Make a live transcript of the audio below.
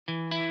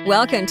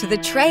Welcome to the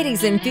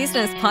Tradies in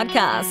Business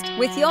podcast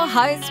with your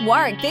hosts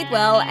Warwick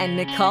Bidwell and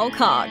Nicole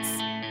Cox.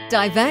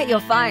 Divert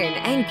your phone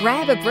and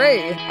grab a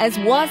brew as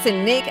Waz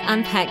and Nick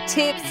unpack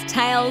tips,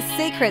 tales,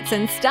 secrets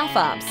and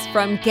stuff-ups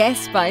from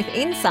guests both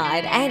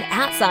inside and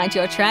outside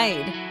your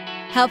trade,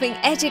 helping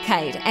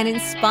educate and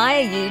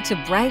inspire you to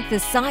break the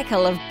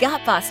cycle of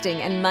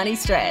gut-busting and money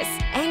stress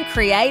and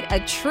create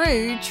a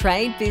true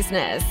trade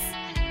business.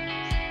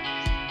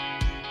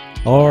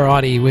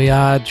 Alrighty, we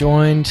are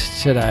joined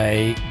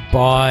today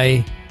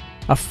by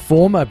a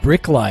former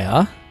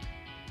bricklayer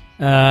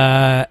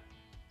by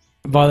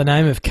the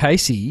name of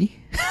Casey.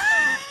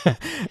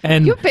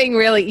 And you're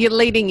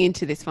leading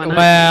into this one.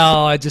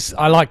 Well,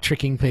 I like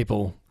tricking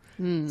people.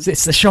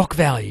 It's the shock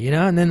value, you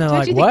know, and then they're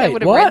like, you think wait, they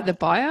would have what? read the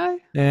bio?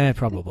 Yeah,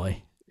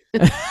 probably.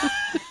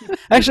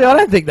 Actually, I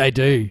don't think they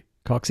do,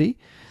 Coxie.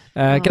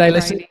 G'day,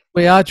 listen.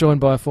 We are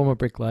joined by a former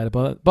bricklayer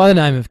by the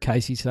name of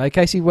Casey today.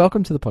 Casey,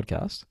 welcome to the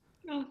podcast.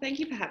 Oh, thank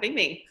you for having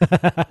me.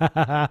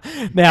 Now,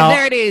 and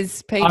there it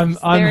is, Pete. I'm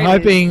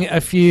hoping a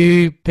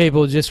few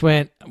people just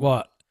went,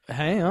 what?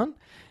 Hang on.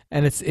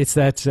 And it's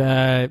that,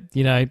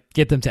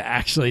 get them to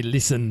actually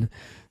listen.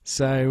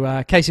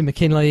 So, Casey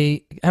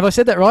Mackinlay, have I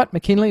said that right?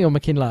 Mackinlay or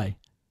Mackinlay?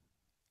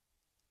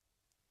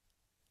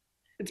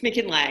 It's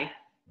Mackinlay.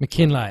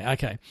 Mackinlay,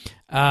 okay.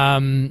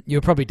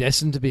 You're probably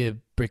destined to be a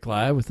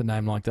bricklayer with a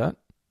name like that.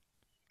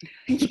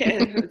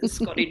 Yeah, with a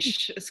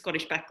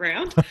Scottish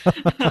background.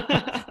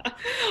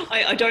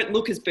 I don't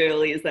look as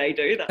burly as they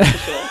do, that's for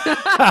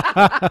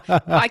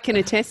sure. I can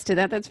attest to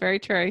that. That's very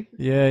true.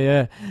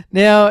 Yeah.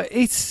 Now,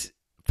 it's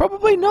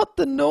probably not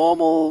the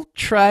normal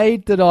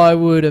trade that I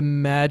would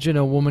imagine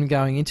a woman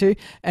going into.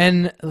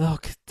 And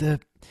look,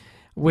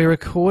 we're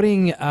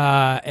recording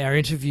our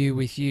interview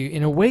with you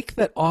in a week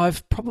that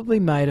I've probably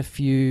made a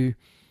few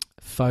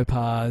faux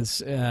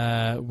pas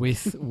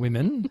with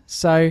women.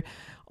 So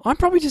I'm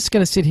probably just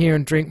going to sit here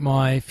and drink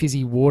my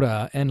fizzy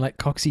water and let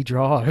Coxie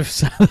drive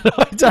so that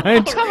I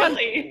don't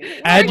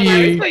add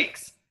you.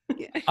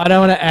 I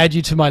don't want to add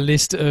you to my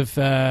list of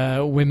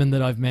women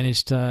that I've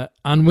managed to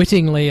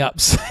unwittingly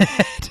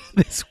upset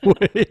this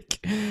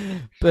week.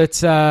 But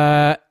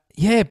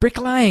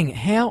bricklaying.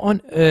 How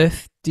on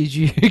earth did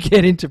you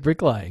get into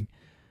bricklaying?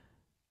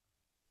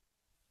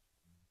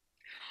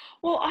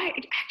 Well, I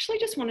actually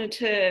just wanted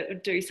to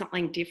do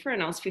something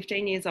different. I was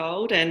 15 years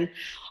old and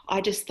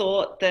I just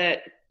thought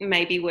that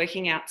maybe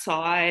working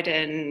outside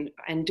and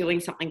doing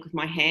something with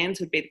my hands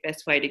would be the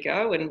best way to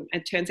go. And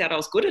it turns out I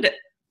was good at it.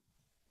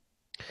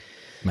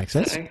 Makes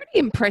sense. It's a pretty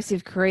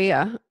impressive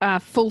career,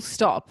 full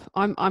stop.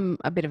 I'm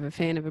a bit of a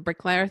fan of a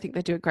bricklayer. I think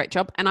they do a great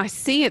job. And I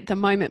see at the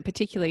moment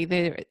particularly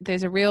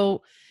there's a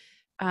real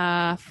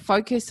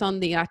focus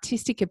on the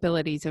artistic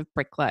abilities of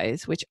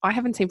bricklayers, which I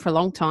haven't seen for a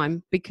long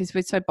time because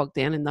we're so bogged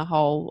down in the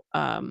whole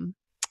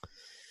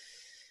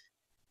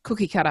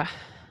cookie cutter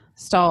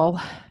style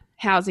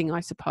housing, I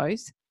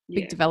suppose,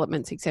 big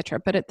developments, etc.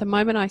 But at the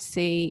moment I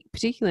see,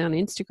 particularly on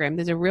Instagram,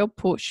 there's a real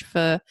push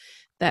for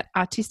that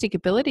artistic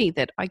ability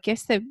that I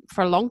guess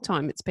for a long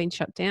time it's been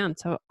shut down.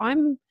 So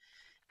I'm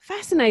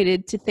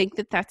fascinated to think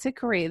that that's a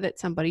career that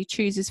somebody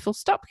chooses full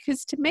stop,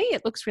 because to me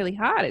it looks really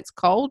hard. It's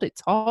cold,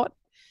 it's hot.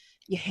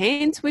 Your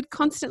hands would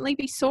constantly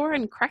be sore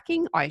and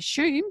cracking, I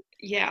assume.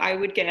 Yeah, I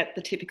would get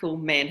the typical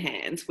man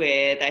hands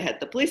where they had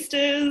the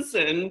blisters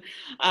and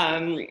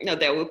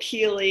they were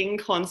peeling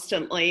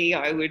constantly.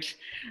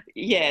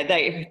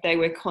 They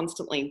were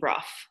constantly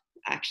rough,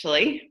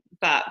 actually.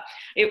 But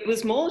it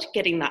was more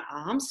getting the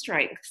arm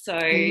strength. So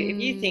if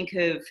you think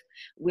of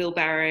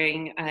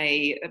wheelbarrowing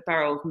a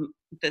barrel of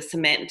the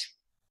cement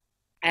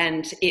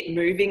and it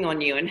moving on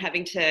you and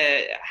having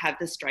to have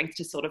the strength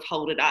to sort of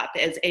hold it up,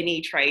 as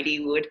any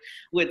tradie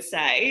would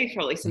say,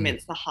 probably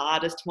cement's the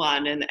hardest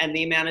one, and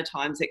the amount of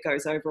times it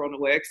goes over on a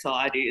work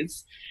site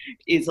is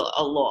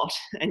a lot,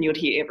 and you'd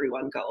hear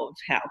everyone go of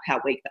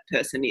how weak that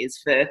person is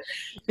for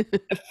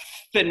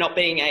not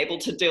being able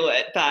to do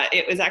it. But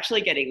it was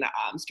actually getting the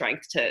arm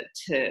strength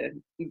to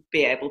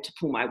be able to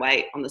pull my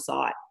weight on the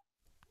site.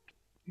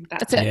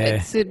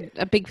 It's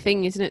a big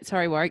thing, isn't it?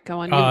 Sorry, Warwick, go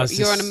on.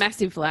 You're on a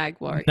massive lag,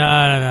 Warwick. No.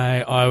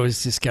 I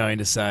was just going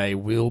to say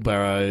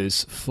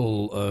wheelbarrows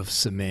full of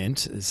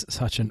cement is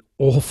such an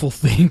awful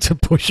thing to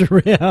push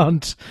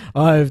around.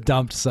 I've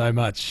dumped so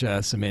much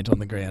cement on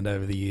the ground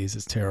over the years.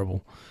 It's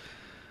terrible.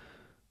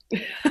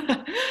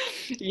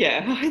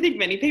 Yeah, I think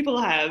many people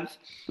have.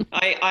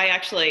 I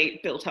actually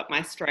built up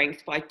my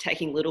strength by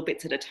taking little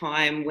bits at a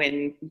time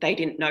when they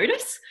didn't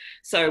notice.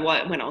 So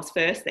when I was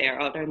first there,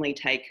 I'd only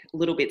take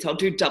little bits. I'll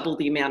do double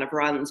the amount of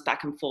runs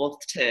back and forth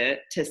to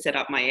set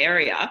up my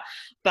area.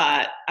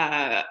 But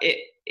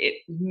it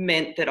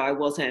meant that I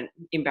wasn't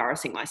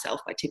embarrassing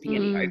myself by tipping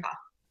any over.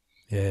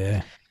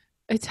 Yeah.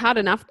 It's hard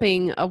enough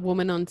being a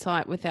woman on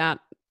site without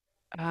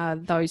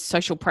those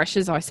social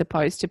pressures, I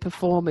suppose, to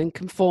perform and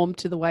conform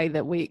to the way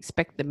that we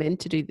expect the men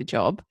to do the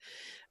job.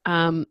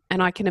 And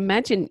I can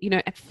imagine,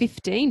 at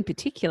 15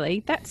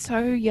 particularly, that's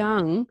so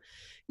young.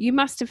 You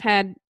must have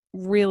had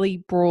really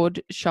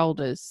broad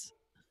shoulders.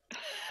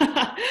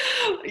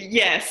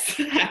 Yes,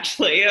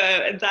 actually,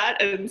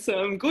 that and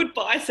some good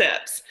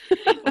biceps.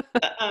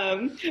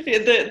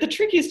 The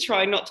trick is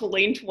trying not to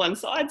lean to one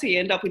side, so you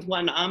end up with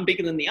one arm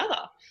bigger than the other.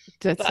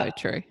 That's But so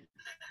true.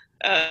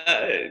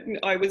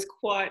 I was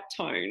quite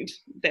toned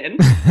then.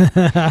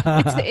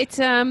 It's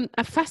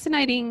a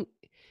fascinating.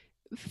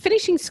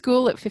 Finishing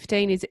school at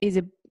 15 is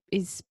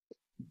it's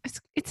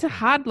a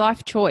hard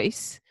life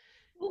choice.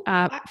 Full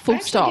I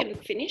stop.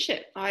 didn't finish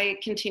it. I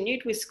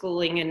continued with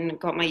schooling and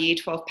got my Year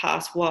 12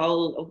 pass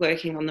while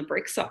working on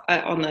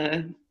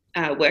the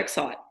work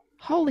site.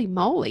 Holy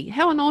moly!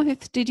 How on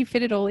earth did you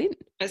fit it all in?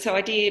 So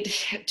I did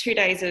 2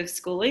 days of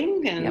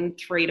schooling and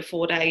 3 to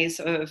 4 days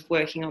of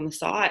working on the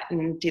site,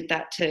 and did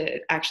that to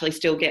actually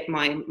still get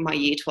my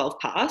Year 12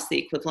 pass, the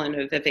equivalent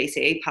of a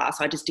VCE pass.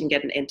 I just didn't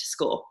get an enter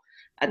score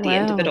at the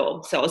end of it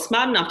all. So I was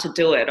smart enough to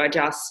do it. I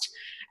just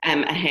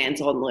am a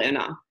hands-on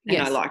learner,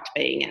 and I liked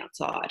being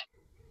outside.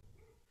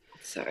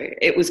 So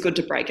it was good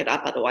to break it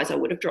up. Otherwise, I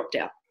would have dropped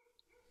out.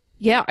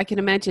 Yeah, I can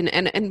imagine.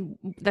 And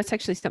that's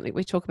actually something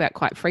we talk about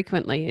quite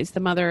frequently, is the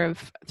mother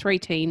of 3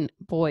 teen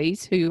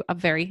boys who are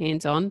very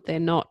hands-on. They're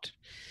not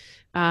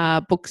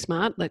book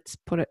smart, let's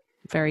put it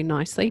very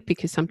nicely,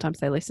 because sometimes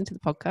they listen to the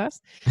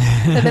podcast.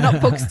 So they're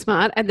not book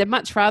smart, and they'd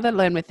much rather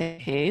learn with their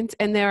hands.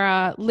 And there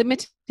are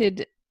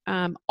limited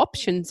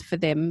options for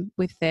them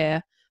with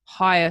their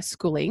higher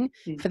schooling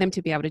for them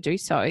to be able to do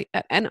so.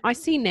 And I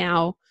see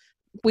now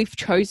we've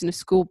chosen a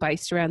school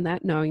based around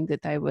that, knowing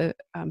that they were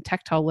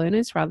tactile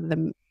learners rather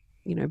than,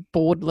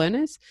 board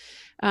learners.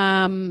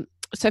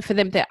 So for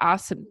them, there are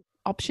some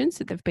options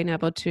that they've been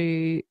able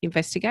to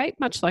investigate,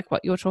 much like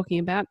what you're talking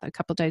about. A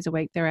couple of days a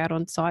week, they're out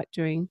on site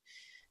doing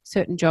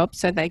certain jobs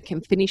so they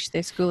can finish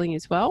their schooling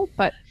as well.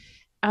 But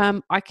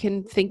I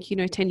can think,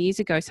 10 years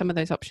ago, some of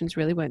those options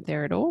really weren't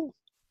there at all.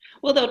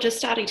 Well, they were just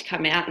starting to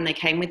come out, and they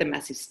came with a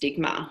massive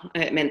stigma.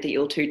 It meant that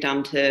you're too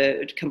dumb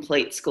to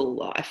complete school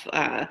life,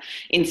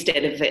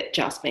 instead of it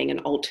just being an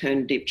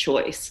alternative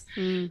choice.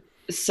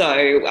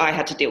 So I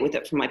had to deal with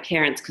it from my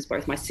parents, because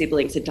both my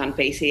siblings had done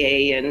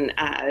VCE and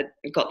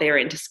got their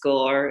enter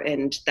score,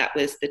 and that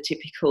was the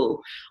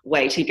typical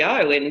way to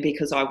go. And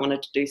because I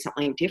wanted to do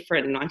something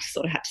different, and I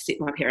sort of had to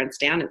sit my parents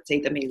down, it's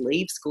either me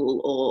leave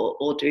school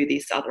or do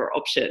this other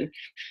option.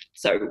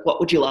 So what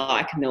would you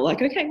like? And they're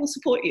like, okay, we'll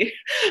support you.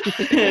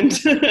 And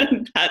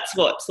that's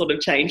what sort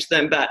of changed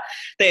them. But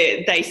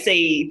they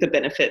see the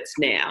benefits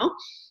now.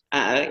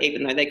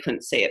 Even though they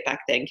couldn't see it back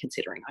then,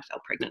 considering I fell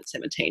pregnant at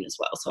 17 as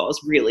well. So I was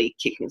really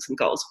kicking some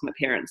goals for my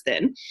parents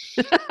then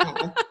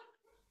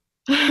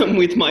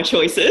with my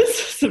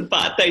choices.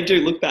 But they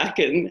do look back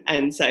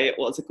and say it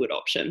was a good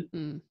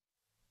option.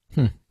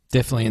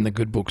 Definitely in the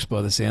good books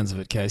by the sounds of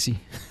it, Casey.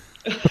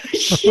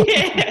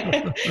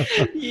 Yeah.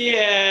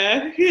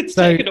 It's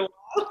taken a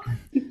while.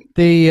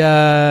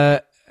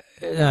 The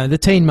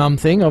teen mum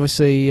thing,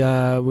 obviously,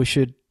 we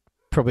should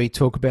probably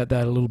talk about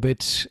that a little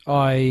bit.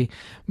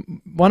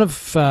 One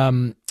of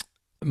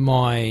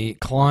my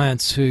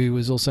clients, who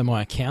was also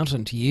my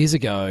accountant years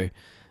ago,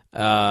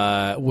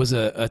 was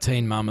a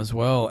teen mum as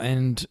well,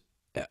 and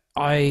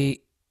I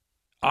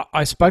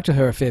spoke to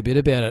her a fair bit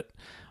about it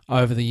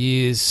over the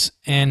years,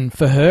 and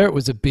for her it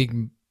was a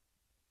big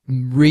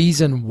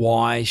reason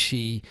why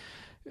she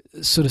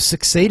sort of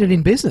succeeded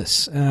in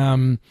business,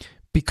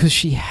 because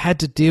she had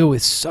to deal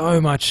with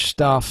so much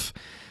stuff,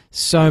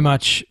 so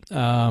much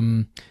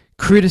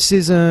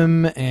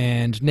criticism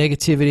and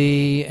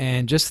negativity,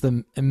 and just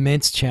the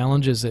immense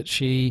challenges that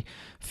she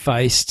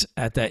faced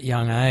at that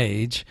young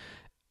age,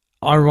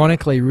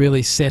 ironically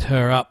really set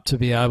her up to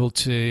be able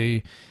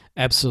to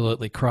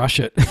absolutely crush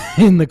it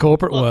in the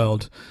corporate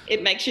world.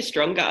 It makes you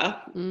stronger.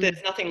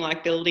 There's nothing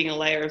like building a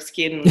layer of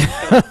skin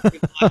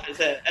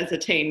as a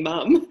teen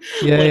mum,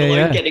 let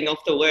alone getting off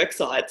the work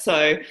site.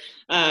 So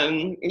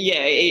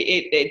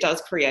it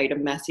does create a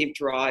massive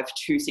drive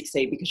to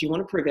succeed, because you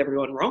want to prove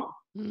everyone wrong.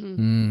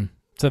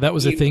 So that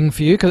was a thing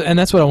for you, and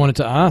that's what I wanted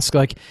to ask.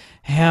 Like,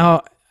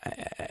 how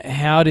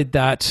did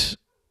that?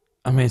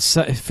 I mean,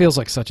 it feels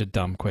like such a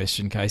dumb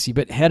question, Casey,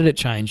 but how did it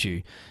change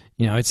you?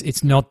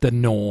 It's not the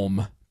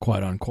norm,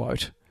 quote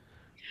unquote.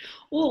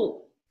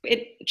 Well,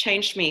 it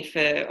changed me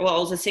I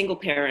was a single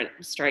parent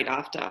straight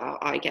after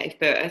I gave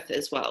birth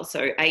as well.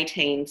 So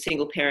 18,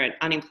 single parent,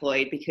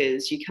 unemployed,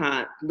 because you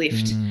can't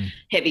lift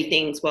heavy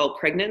things while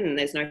pregnant, and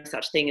there's no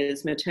such thing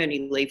as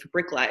maternity leave for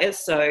bricklayers.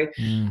 So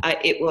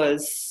it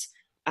was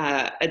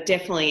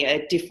definitely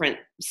a different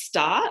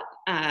start,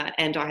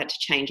 and I had to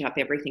change up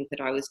everything that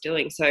I was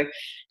doing. So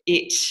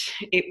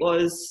it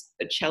was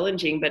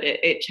challenging, but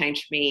it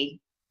changed me,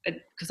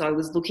 because I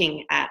was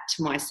looking at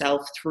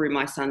myself through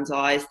my son's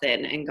eyes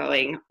then and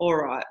going, all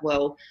right,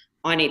 well,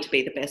 I need to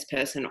be the best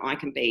person I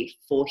can be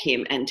for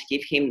him and to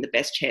give him the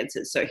best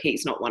chances, so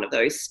he's not one of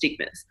those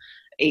stigmas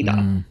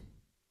either.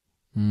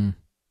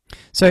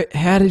 So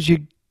how did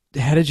you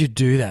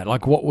do that?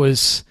 Like, what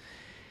was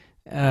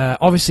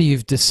obviously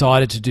you've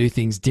decided to do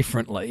things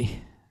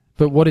differently,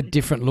 but what did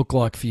different look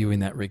like for you in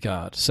that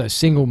regard? So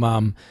single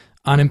mum,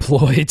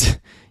 unemployed,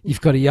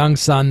 you've got a young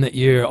son that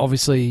you're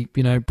obviously,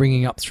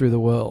 bringing up through the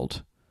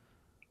world.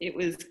 It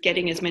was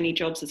getting as many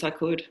jobs as I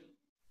could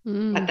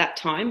at that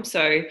time.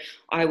 So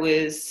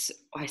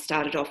I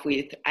started off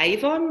with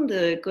Avon,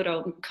 the good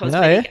old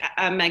cosmetic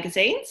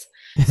magazines.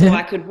 So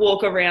I could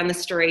walk around the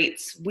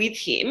streets with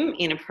him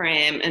in a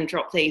pram and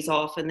drop these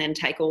off and then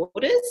take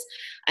orders.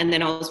 And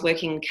then I was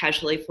working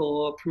casually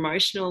for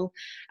promotional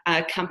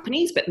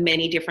companies, but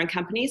many different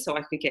companies, so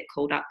I could get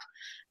called up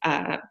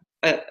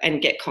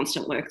and get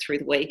constant work through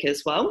the week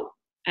as well.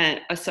 And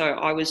so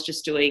I was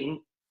just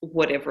doing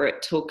whatever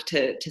it took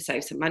to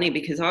save some money,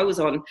 because I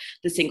was on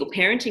the single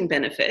parenting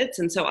benefits.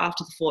 And so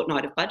after the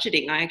fortnight of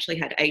budgeting, I actually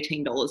had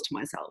 $18 to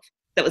myself.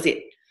 That was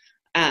it.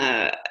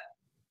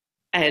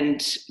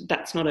 And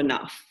that's not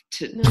enough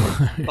to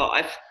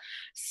survive.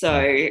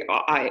 So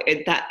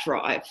that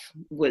drive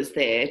was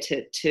there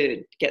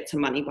to get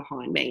some money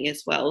behind me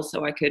as well,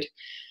 so I could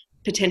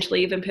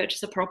potentially even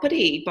purchase a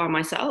property by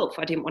myself.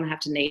 I didn't want to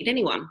have to need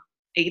anyone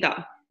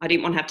either. I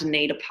didn't want to have to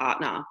need a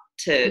partner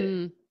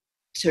to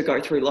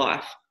go through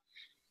life.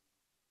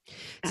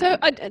 So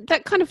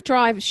that kind of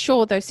drive,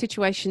 sure, those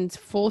situations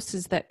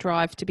forces that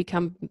drive to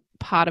become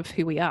part of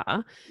who we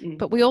are,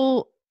 but we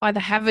all either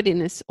have it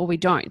in us or we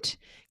don't.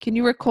 Can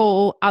you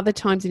recall other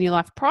times in your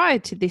life prior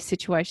to this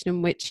situation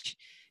in which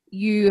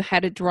you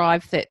had a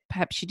drive that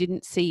perhaps you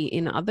didn't see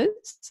in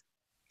others?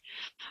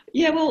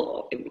 Yeah,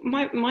 well,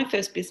 my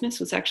first business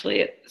was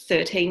actually at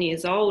 13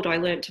 years old. I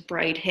learned to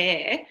braid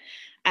hair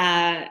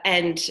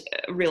and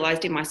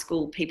realised in my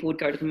school people would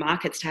go to the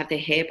markets to have their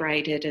hair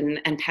braided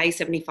and pay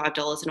 $75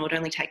 and it would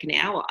only take an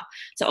hour.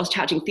 So I was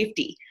charging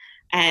 $50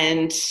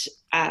 and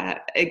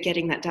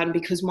getting that done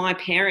because my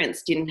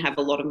parents didn't have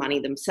a lot of money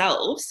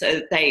themselves.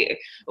 So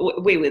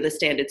we were the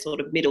standard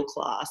sort of middle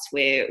class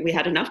where we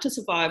had enough to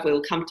survive, we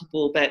were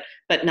comfortable, but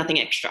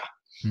nothing extra.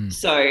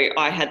 So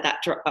I had that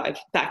drive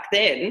back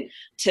then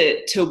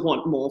to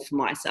want more for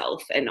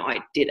myself, and I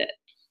did it.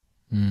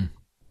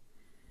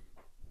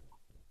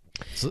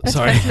 That's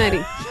Sorry.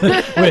 fascinating.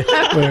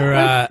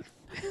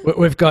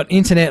 We've got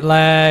internet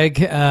lag,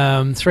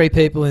 3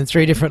 people in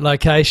 3 different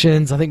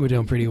locations. I think we're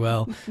doing pretty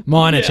well.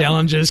 Minor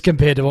challenges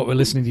compared to what we're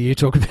listening to you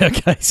talk about,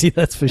 Casey,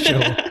 that's for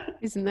sure.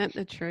 Isn't that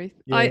the truth?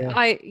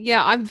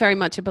 Yeah. I'm very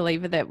much a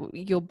believer that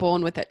you're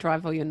born with that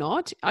drive or you're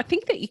not. I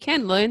think that you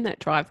can learn that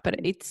drive,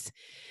 but it's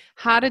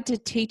harder to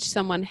teach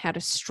someone how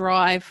to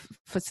strive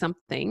for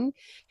something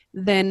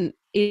than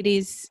it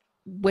is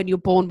when you're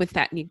born with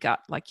that in your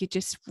gut. Like you're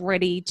just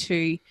ready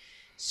to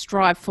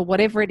strive for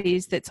whatever it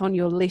is that's on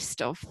your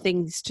list of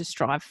things to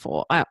strive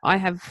for. I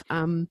have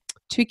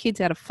 2 kids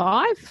out of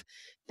 5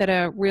 that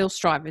are real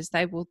strivers.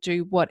 They will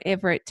do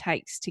whatever it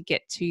takes to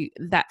get to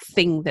that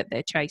thing that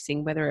they're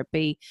chasing, whether it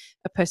be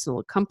a personal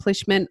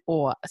accomplishment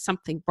or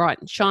something bright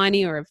and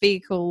shiny or a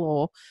vehicle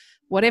or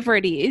whatever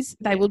it is.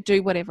 They will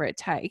do whatever it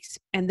takes.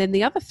 And then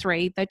the other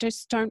 3, they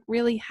just don't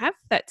really have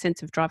that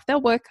sense of drive.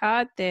 They'll work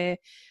hard. They're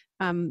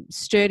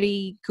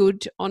sturdy,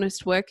 good,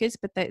 honest workers,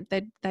 but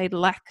they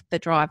lack the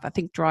drive. I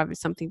think drive is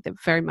something that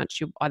very much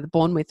you're either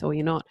born with or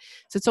you're not.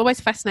 So it's always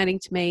fascinating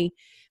to me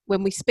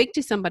when we speak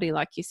to somebody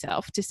like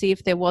yourself to see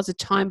if there was a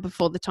time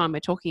before the time we're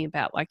talking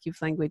about, like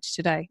you've language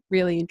today.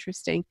 Really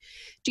interesting.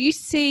 Do you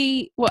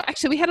see, well,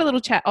 actually we had a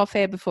little chat off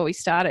air before we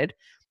started,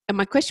 and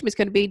my question was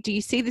going to be, do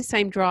you see the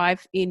same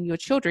drive in your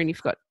children?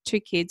 You've got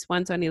 2 kids,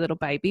 one's only a little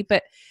baby,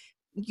 but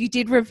you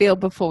did reveal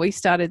before we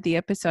started the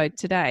episode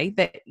today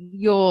that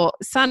your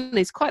son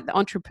is quite the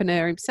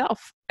entrepreneur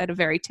himself at a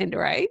very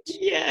tender age.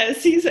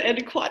 Yes, he's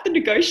quite the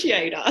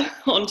negotiator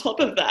on top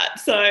of that.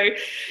 So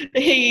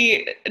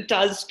he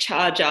does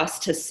charge us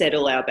to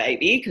settle our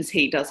baby because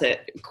he does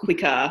it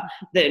quicker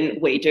than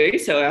we do.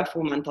 So our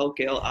 4-month-old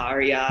girl,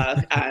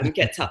 Aria,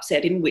 gets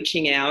upset in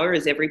witching hour,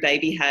 as every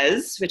baby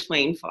has,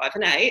 between 5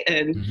 and 8.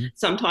 And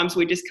sometimes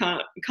we just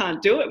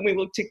can't do it. And we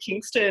look to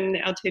Kingston,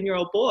 our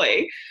 10-year-old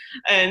boy,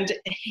 and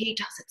he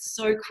does it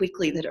so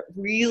quickly that it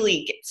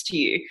really gets to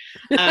you.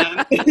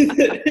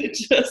 It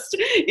just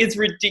is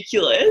ridiculous.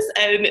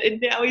 And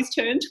now he's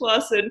turned to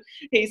us and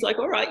he's like,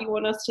 all right, you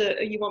want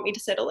me to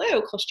settle it?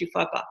 It'll cost you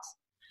 $5.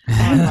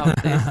 I love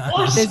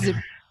this. There's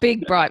a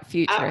big bright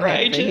future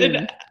Outrage. ahead for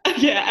him.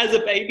 And as a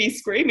baby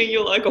screaming,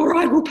 you're like, all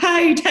right, we'll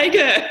pay, take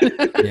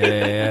it.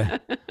 Yeah.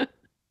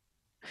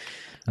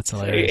 That's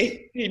hilarious. So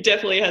he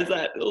definitely has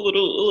that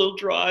little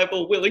drive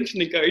or willing to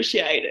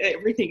negotiate.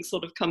 Everything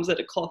sort of comes at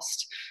a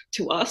cost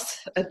to us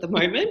at the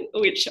moment,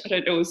 which I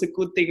don't know is a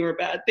good thing or a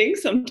bad thing.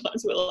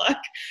 Sometimes we're like,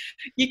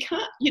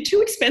 you're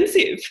too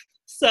expensive.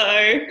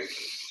 So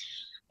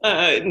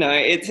no,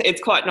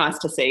 it's quite nice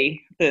to see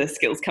the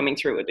skills coming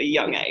through at a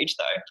young age,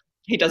 though.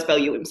 He does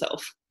value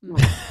himself.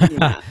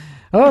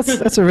 Oh,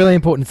 that's a really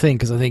important thing,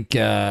 because I think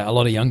a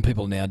lot of young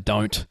people now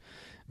don't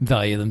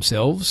value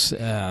themselves,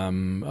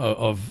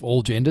 of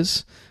all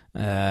genders,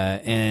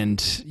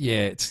 and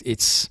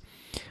it's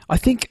I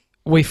think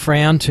we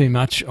frown too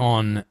much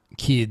on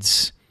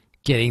kids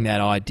getting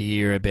that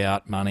idea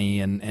about money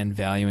and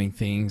valuing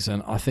things,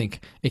 and I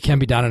think it can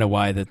be done in a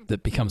way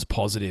that becomes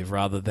positive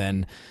rather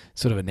than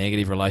sort of a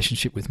negative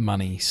relationship with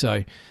money.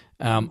 So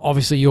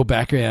Obviously, your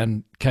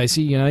background,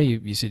 Casey,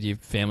 you said your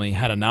family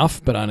had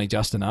enough, but only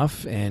just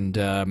enough,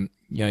 and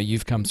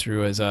you've come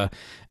through as a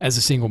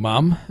single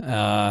mum.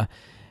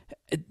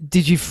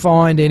 Did you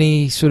find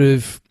any sort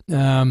of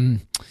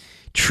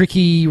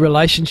tricky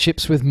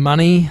relationships with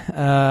money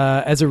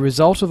as a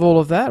result of all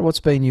of that? What's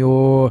been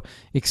your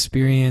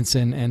experience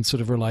and sort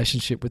of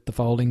relationship with the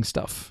folding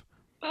stuff?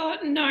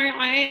 No,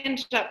 I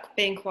ended up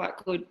being quite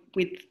good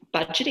with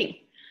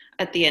budgeting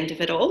at the end of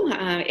it all.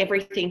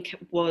 Everything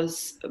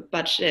was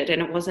budgeted,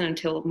 and it wasn't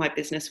until my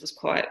business was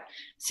quite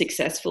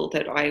successful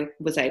that I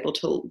was able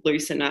to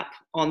loosen up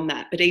on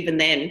that. But even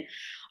then,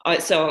 I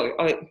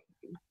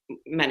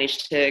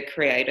managed to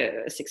create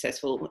a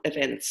successful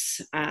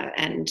events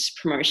and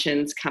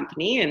promotions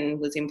company and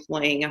was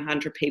employing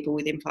 100 people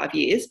within 5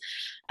 years.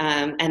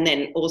 And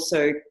then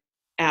also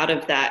out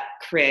of that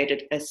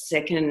created a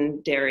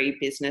secondary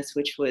business,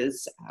 which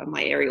was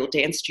my aerial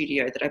dance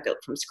studio that I built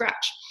from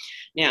scratch.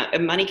 Now,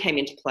 money came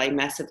into play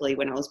massively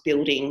when I was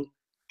building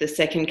the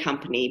second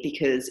company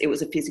because it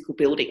was a physical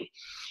building.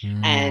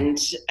 And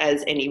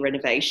as any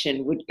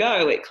renovation would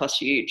go, it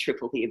cost you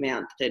triple the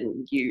amount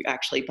than you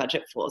actually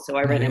budget for. So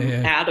I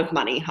ran out of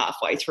money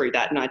halfway through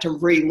that, and I had to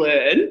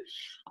relearn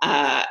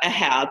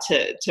how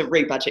to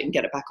rebudget and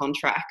get it back on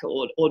track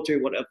or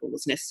do whatever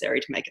was necessary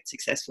to make it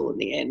successful in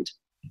the end.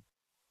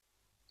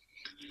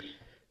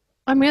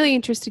 I'm really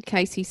interested,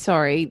 Casey.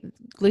 Sorry,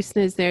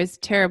 listeners, there's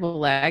terrible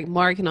lag.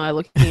 Mark and I are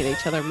looking at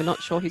each other and we're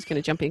not sure who's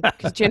going to jump in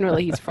because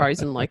generally he's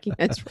frozen like he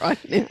is right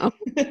now.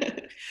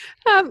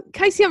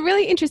 Casey, I'm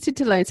really interested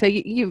to learn. So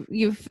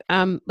you've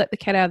let the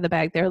cat out of the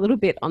bag there a little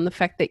bit on the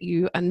fact that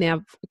you are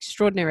now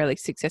extraordinarily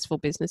successful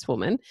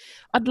businesswoman.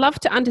 I'd love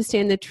to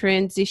understand the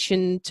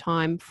transition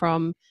time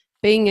from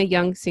being a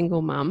young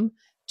single mum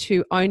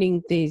to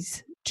owning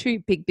these two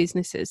big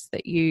businesses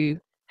that you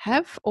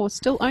have or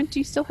still own. Do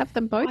you still have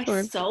them both?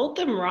 I sold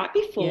them right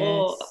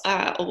before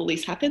all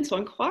this happened, so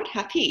I'm quite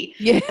happy.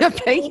 Yeah, I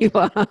bet you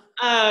are.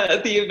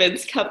 The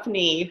events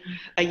company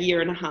a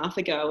year and a half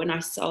ago, and I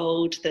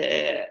sold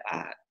the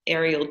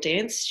aerial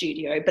dance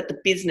studio, but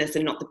the business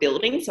and not the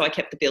building. So I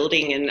kept the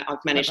building, and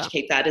I've managed to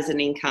keep that as an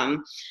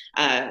income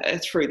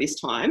through this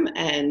time.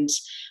 And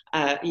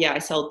I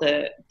sold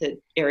the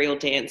aerial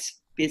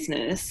dance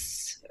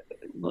business.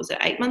 Was it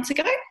 8 months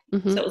ago?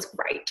 Mm-hmm. So it was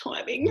great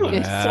timing. Wow.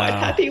 I'm quite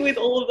happy with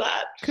all of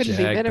that. Couldn't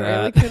be better,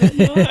 really, could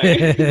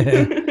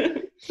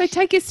it? So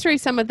take us through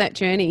some of that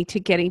journey to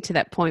getting to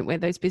that point where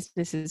those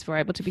businesses were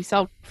able to be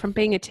sold, from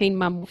being a teen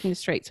mum walking the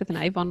streets with an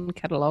Avon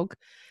catalogue,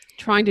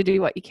 trying to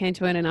do what you can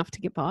to earn enough to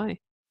get by.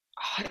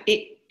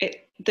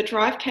 The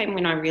drive came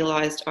when I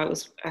realised I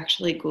was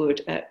actually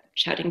good at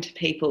chatting to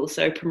people.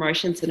 So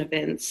promotions and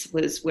events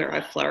was where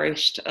I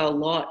flourished a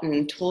lot,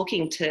 and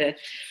talking to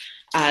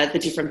the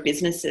different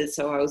businesses.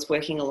 So I was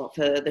working a lot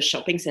for the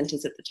shopping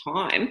centres at the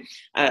time,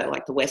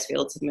 like the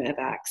Westfields and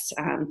Mirvacs,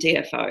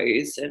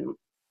 DFOs and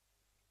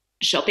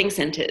shopping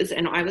centres,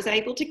 and I was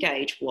able to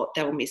gauge what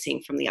they were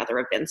missing from the other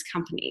events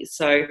companies.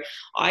 So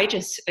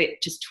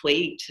it just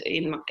tweaked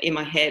in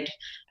my head,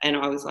 and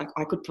I was like,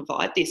 I could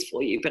provide this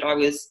for you. But I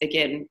was,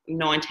 again,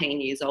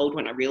 19 years old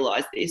when I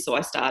realised this, so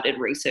I started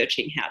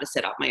researching how to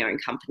set up my own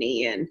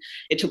company, and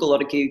it took a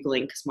lot of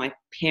Googling because my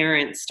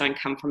parents don't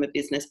come from a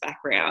business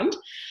background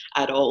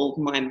at all.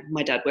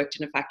 My dad worked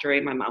in a factory,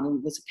 my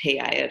mum was a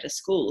PA at a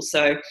school,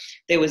 so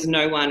there was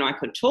no one I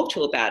could talk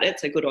to about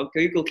it. So good old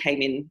Google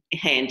came in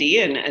handy,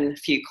 and a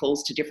few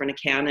calls to different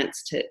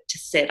accountants to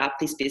set up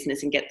this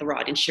business and get the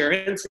right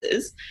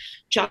insurances,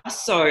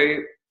 just so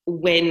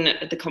when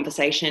the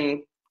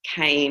conversation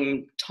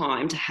came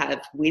time to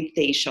have with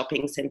these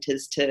shopping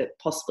centres to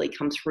possibly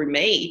come through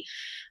me,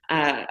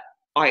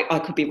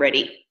 I could be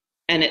ready.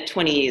 And at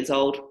 20 years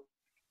old,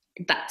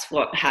 that's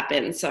what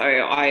happened. So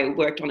I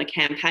worked on a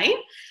campaign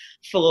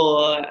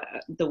for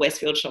the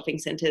Westfield shopping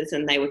centres,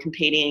 and they were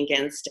competing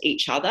against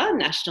each other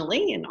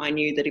nationally. And I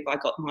knew that if I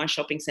got my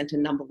shopping centre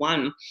number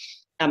one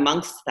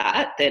amongst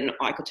that, then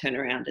I could turn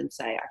around and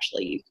say,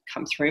 actually, you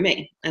come through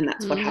me. And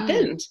that's what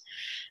happened.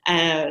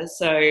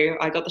 So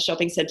I got the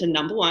shopping centre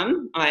number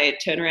one. I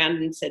turned around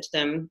and said to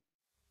them,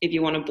 if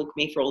you want to book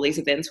me for all these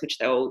events, which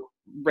they were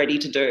ready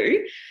to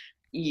do,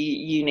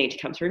 you need to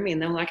come through me. And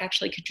they were like,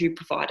 actually, could you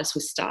provide us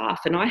with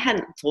staff? And I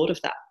hadn't thought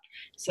of that.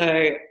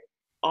 So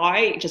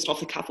I just off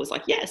the cuff was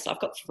like, yes, I've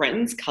got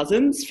friends,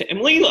 cousins,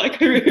 family, like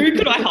who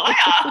could I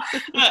hire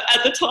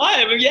at the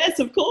time? Yes,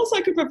 of course I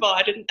could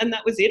provide. And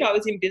that was it. I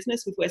was in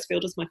business with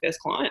Westfield as my first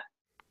client.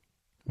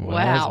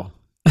 Wow.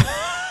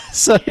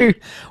 So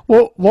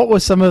what were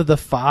some of the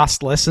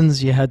fast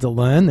lessons you had to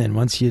learn then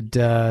once you'd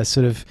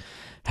sort of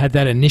had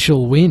that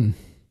initial win?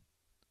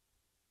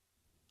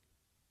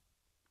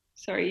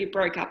 Sorry, you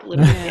broke up a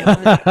little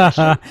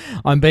bit.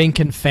 I'm being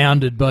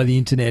confounded by the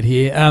internet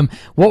here.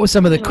 What were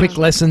some of the quick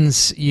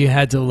lessons you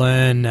had to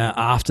learn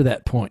after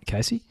that point,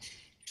 Casey?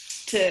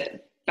 To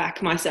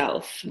back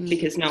myself,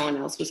 because no one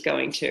else was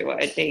going to.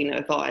 I had been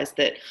advised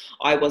that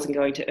I wasn't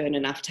going to earn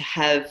enough to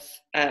have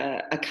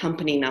a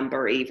company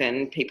number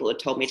even people had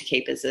told me to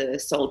keep as a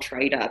sole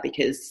trader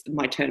because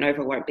my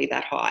turnover won't be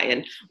that high.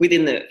 And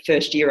within the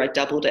first year, I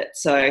doubled it.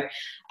 So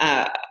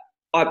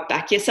I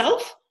back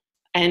yourself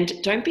and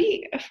don't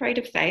be afraid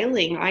of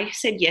failing. I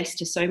said yes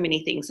to so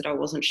many things that I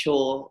wasn't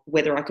sure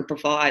whether I could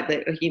provide.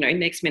 That,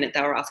 next minute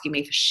they were asking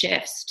me for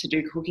chefs to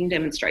do cooking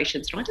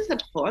demonstrations, and I just had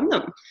to find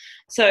them.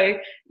 So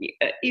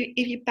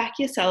if you back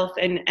yourself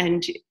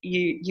and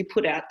you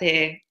put out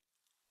there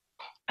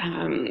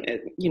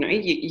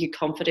your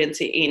confidence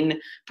in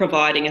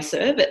providing a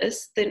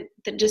service, then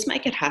just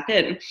make it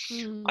happen.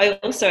 I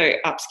also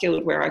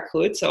upskilled where I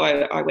could. So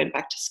I went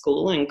back to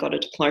school and got a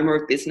diploma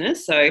of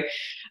business. So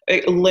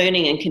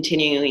learning and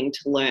continuing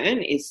to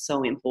learn is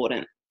so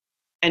important.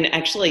 And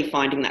actually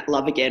finding that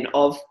love again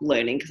of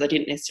learning, because I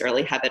didn't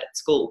necessarily have it at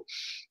school.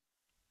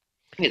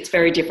 It's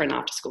very different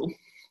after school.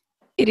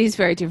 It is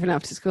very different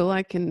after school.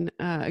 I can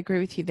agree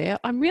with you there.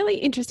 I'm really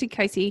interested,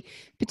 Casey,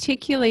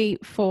 particularly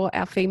for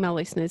our female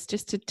listeners,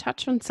 just to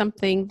touch on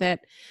something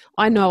that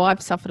I know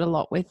I've suffered a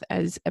lot with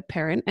as a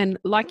parent. And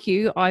like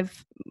you,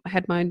 I've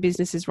had my own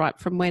businesses right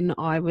from when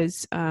I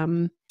was,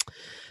 I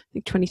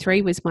think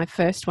 23 was my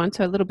first one,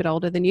 so a little bit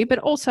older than you, but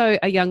also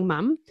a young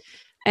mum.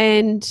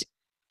 And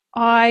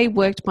I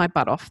worked my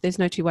butt off. There's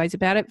no two ways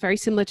about it. Very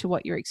similar to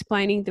what you're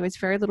explaining. There was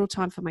very little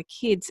time for my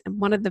kids. And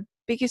one of the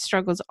biggest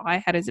struggles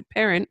I had as a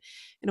parent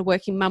and a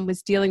working mum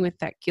was dealing with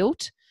that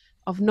guilt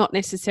of not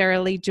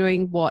necessarily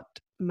doing what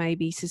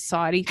maybe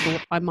society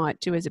thought I might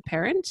do as a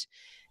parent.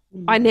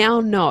 I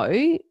now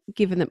know,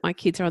 given that my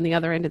kids are on the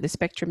other end of the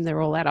spectrum,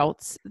 they're all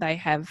adults, they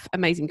have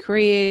amazing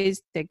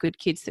careers, they're good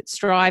kids that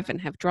strive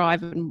and have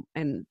drive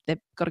and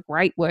they've got a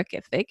great work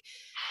ethic.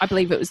 I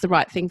believe it was the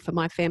right thing for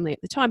my family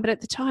at the time. But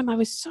at the time, I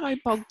was so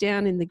bogged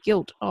down in the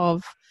guilt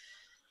of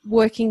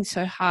working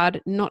so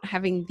hard, not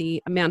having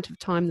the amount of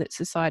time that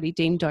society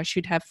deemed I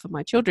should have for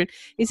my children.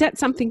 Is that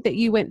something that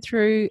you went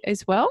through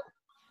as well?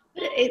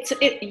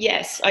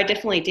 Yes, I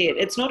definitely did.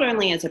 It's not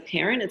only as a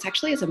parent, it's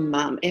actually as a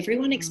mum.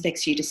 Everyone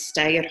expects you to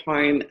stay at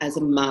home as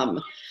a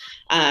mum.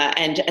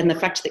 And the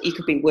fact that you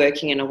could be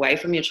working and away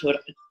from your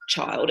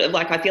child,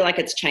 like I feel like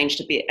it's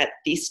changed a bit at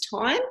this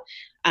time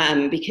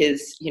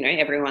because,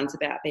 everyone's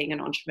about being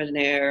an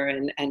entrepreneur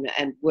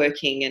and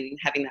working and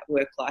having that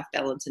work-life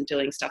balance and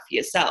doing stuff for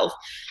yourself.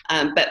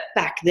 But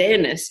back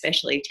then,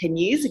 especially 10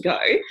 years ago,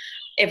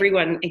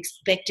 everyone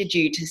expected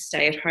you to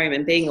stay at home,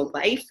 and being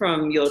away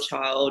from your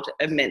child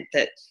meant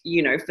that,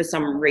 for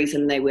some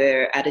reason they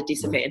were at a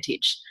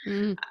disadvantage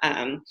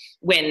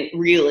when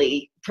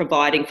really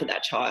providing for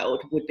that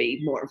child would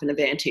be more of an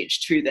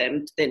advantage to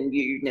them than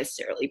you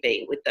necessarily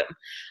being with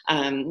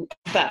them.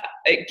 But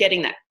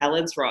getting that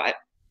balance right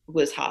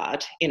was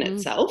hard in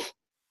itself.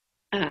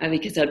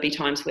 Because there'd be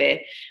times where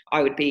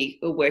I would be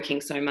working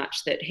so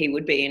much that he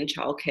would be in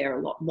childcare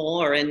a lot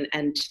more, and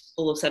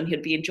all of a sudden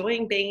he'd be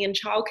enjoying being in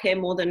childcare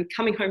more than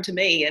coming home to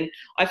me. And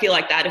I feel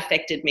like that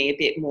affected me a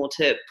bit more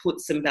to put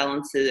some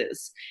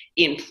balances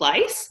in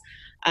place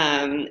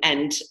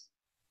and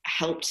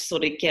helped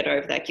sort of get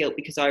over that guilt,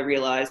 because I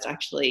realised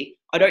actually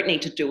I don't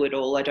need to do it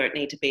all. I don't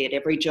need to be at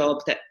every job,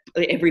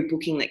 every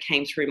booking that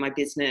came through my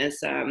business.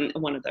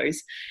 One of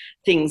those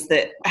things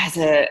that as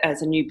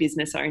a new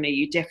business owner,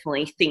 you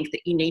definitely think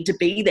that you need to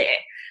be there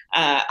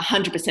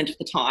 100% of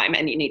the time,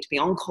 and you need to be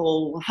on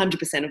call 100%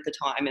 of the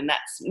time. And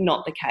that's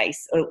not the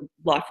case.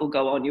 Life will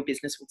go on. Your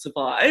business will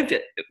survive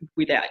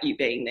without you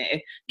being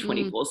there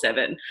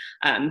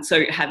 24/7.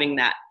 So having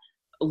that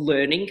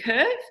learning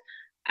curve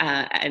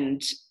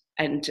and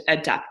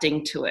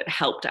adapting to it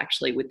helped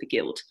actually with the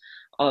guilt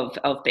of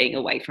being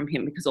away from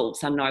him, because all of a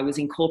sudden I was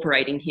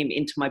incorporating him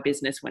into my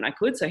business when I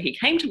could. So he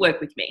came to work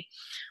with me,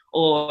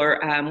 or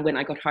when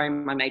I got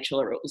home, I made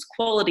sure it was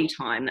quality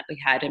time that we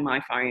had, and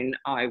my phone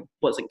I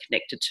wasn't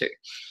connected to.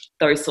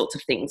 Those sorts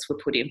of things were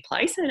put in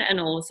place, and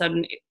all of a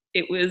sudden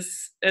it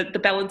was the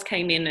balance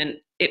came in, and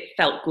it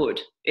felt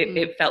good.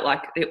 It felt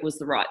like it was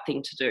the right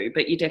thing to do.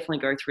 But you definitely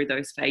go through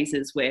those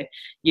phases where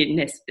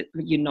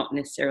you're not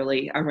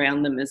necessarily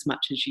around them as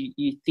much as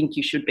you think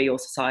you should be, or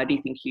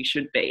society think you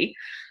should be.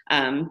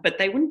 But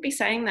they wouldn't be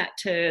saying that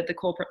to the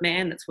corporate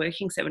man that's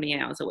working 70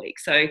 hours a week.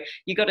 So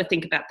you got to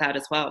think about that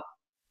as well.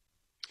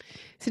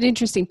 It's an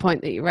interesting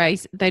point that you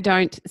raise. They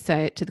don't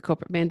say it to the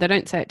corporate man. They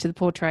don't say it to the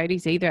poor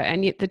tradies either.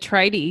 And yet the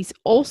tradies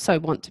also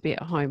want to be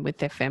at home with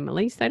their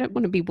families. They don't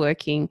want to be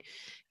working,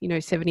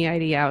 70,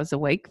 80 hours a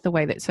week the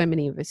way that so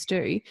many of us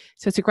do.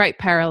 So it's a great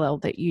parallel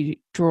that you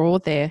draw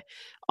there.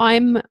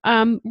 I'm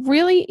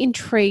really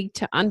intrigued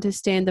to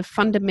understand the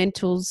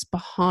fundamentals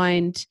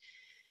behind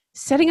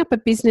setting up a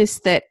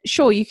business that,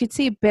 sure, you could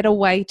see a better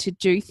way to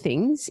do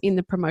things in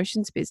the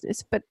promotions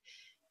business, but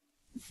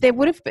there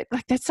would have been,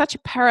 that's such a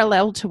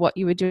parallel to what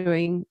you were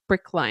doing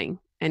bricklaying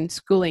and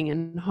schooling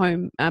and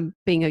home,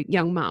 being a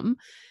young mum.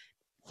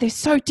 They're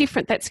so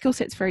different. That skill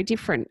set's very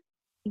different.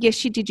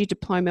 Yes, you did your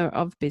diploma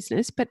of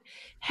business, but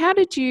how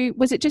did you,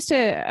 was it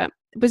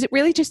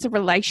really just the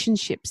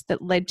relationships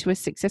that led to a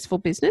successful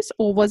business,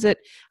 or was it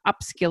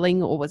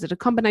upskilling, or was it a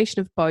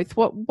combination of both?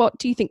 What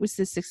do you think was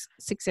the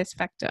success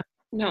factor?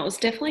 No, it was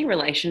definitely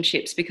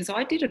relationships because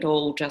I did it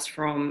all just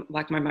from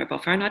like my mobile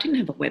phone. I didn't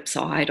have a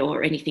website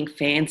or anything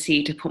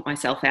fancy to put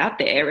myself out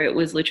there. It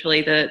was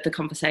literally the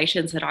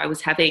conversations that I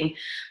was having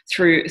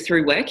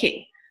through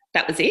working.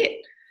 That was it.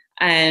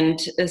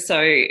 And so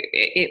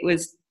it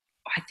was,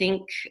 I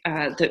think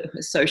the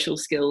social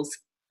skills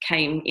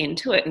came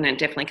into it, and it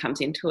definitely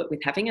comes into it with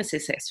having a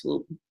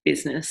successful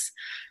business.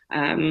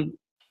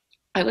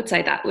 I would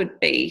say that would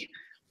be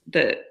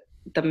the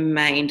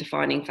main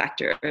defining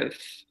factor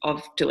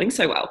of doing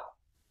so well.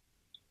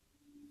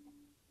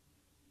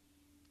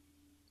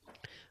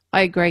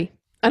 I agree.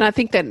 And I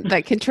think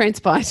that can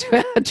transpire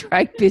to our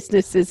trade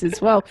businesses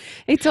as well.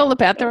 It's all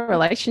about the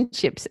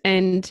relationships.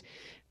 And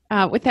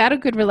without a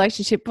good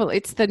relationship, well,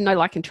 it's the know,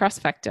 like, and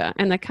trust factor.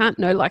 And they can't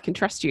know, like, and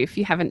trust you if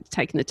you haven't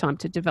taken the time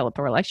to develop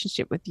a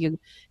relationship with your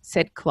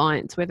said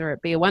clients, whether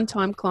it be a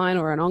one-time client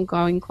or an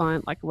ongoing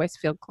client like a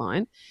Westfield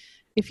client.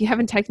 If you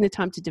haven't taken the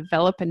time to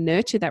develop and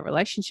nurture that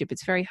relationship,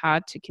 it's very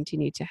hard to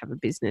continue to have a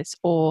business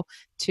or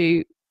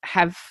to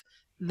have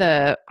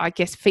the, I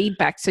guess,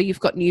 feedback. So you've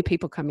got new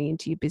people coming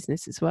into your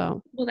business as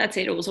well. Well, that's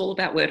it. It was all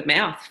about word of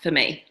mouth for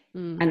me.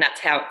 And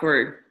that's how it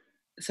grew.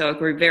 So it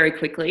grew very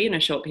quickly in a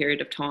short period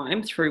of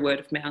time through word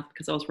of mouth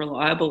because I was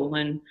reliable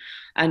and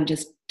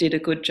just did a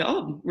good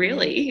job,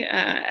 really.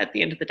 At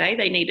the end of the day,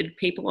 they needed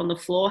people on the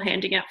floor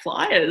handing out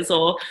flyers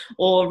or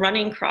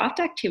running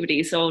craft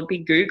activities. So I'd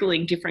be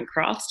Googling different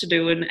crafts to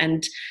do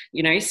and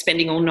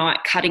spending all night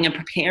cutting and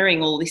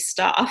preparing all this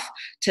stuff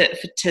to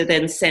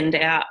then send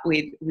out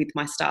with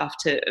my staff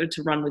to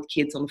run with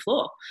kids on the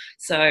floor.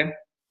 So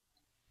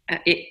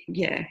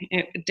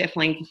it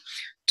definitely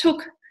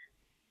took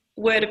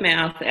word of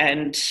mouth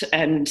and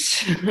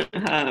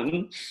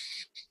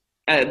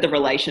the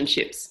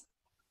relationships.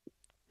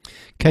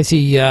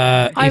 Casey,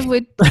 if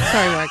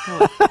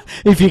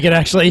you could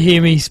actually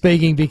hear me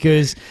speaking,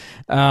 because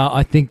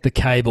I think the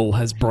cable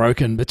has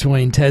broken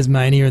between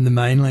Tasmania and the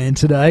mainland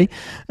today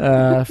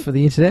for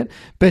the internet.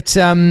 But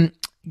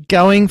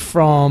going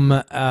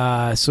from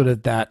sort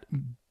of that,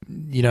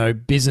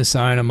 business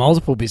owner,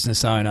 multiple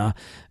business owner,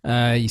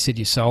 you said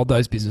you sold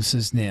those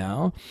businesses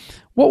now.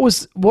 What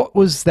was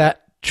that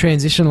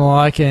transition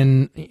like,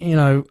 and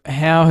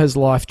how has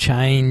life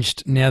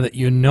changed now that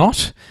you're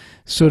not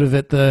sort of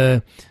at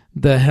the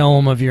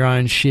helm of your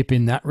own ship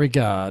in that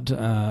regard?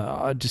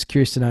 I'm just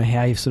curious to know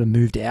how you've sort of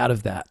moved out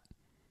of that.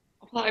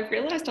 Well, I've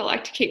realised I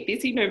like to keep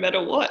busy no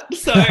matter what.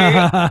 So,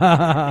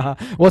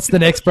 what's the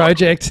next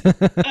project?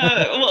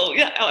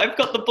 I've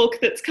got the book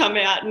that's come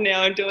out, and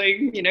now I'm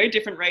doing,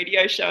 different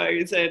radio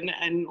shows and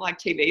like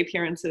TV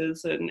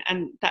appearances,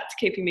 and that's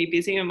keeping me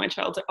busy. And my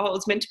child's like, I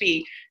was meant to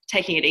be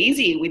taking it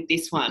easy with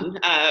this one,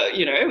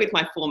 with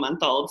my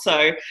 4-month-old.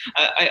 So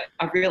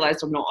I've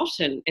realised I'm not,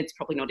 and it's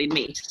probably not in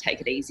me to take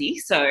it easy.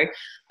 So,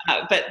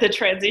 but the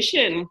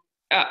transition.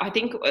 I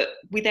think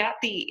without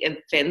the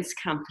events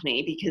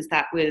company, because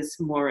that was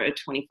more a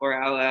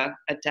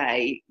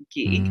 24-hour-a-day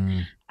gig,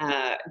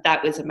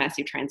 that was a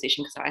massive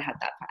transition because I had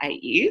that for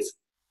 8 years.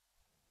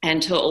 And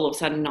to all of a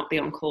sudden not be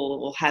on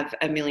call or have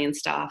a million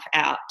staff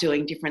out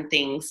doing different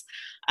things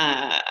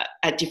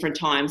at different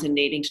times and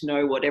needing to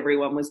know what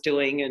everyone was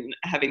doing and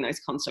having those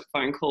constant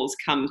phone calls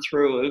come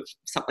through of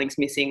something's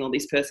missing or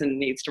this person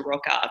needs to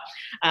rock up,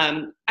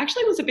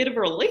 actually was a bit of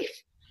a relief.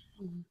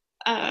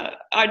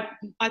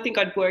 I think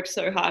I'd worked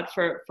so hard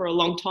for a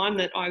long time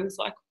that I was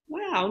like,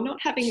 wow, not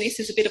having this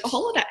is a bit of a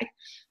holiday.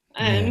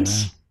 And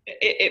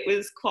it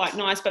was quite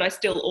nice, but I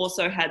still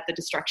also had the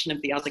distraction of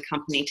the other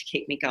company to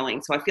keep me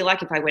going. So I feel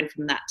like if I went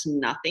from that to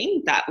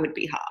nothing, that would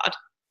be hard.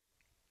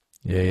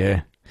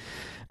 Yeah.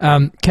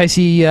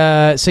 Casey,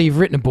 so you've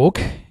written a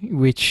book,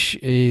 which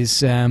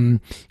is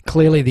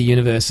clearly the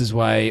universe's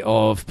way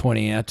of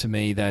pointing out to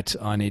me that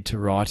I need to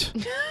write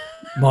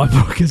my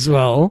book as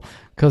well.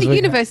 The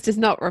universe does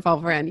not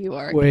revolve around you,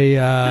 Warwick.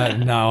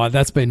 No,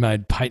 that's been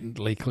made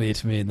patently clear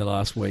to me in the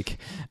last week.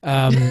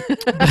 But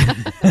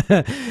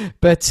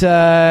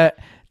the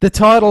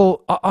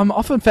title, I'm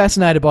often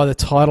fascinated by the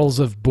titles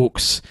of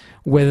books,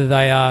 whether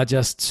they are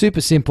just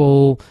super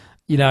simple,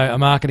 a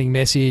marketing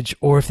message,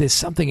 or if there's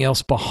something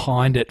else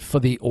behind it for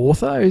the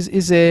author.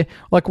 Is there,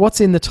 what's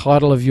in the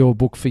title of your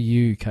book for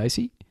you,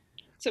 Casey?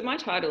 So my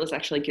title is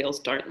actually Girls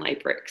Don't Lay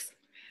Bricks,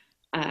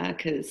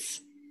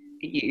 because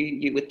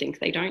you would think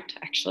they don't,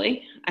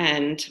 actually.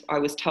 And I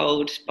was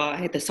told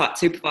by the site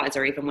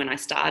supervisor, even when I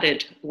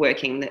started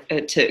working,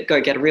 to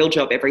go get a real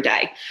job every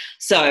day.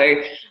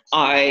 So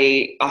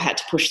I had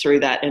to push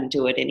through that and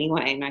do it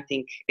anyway. And I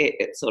think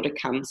it sort of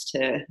comes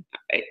to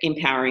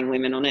empowering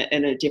women on it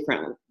in a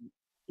different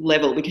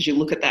level, because you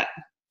look at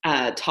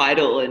that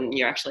title and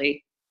you're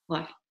actually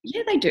like,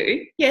 yeah, they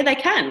do. Yeah, they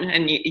can.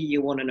 And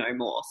you want to know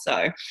more.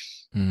 So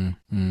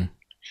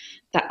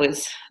that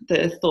was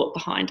the thought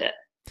behind it.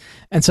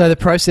 And so the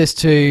process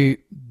to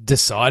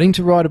deciding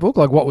to write a book,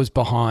 what was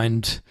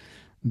behind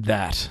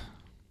that?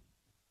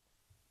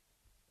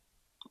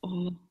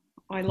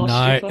 I lost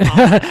No, you for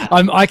half of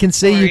that. I can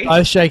see Sorry. you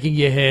both shaking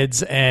your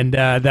heads, and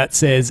that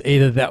says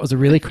either that was a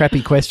really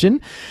crappy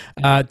question,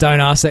 don't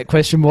ask that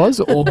question was,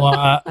 or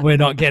we're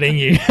not getting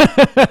you.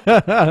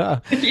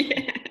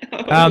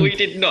 Yeah, we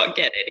did not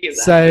get any of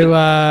that.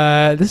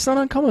 So this is not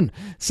uncommon.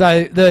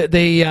 So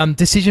the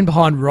decision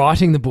behind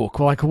writing the book,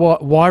 like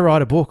why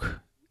write a book?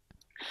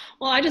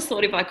 Well, I just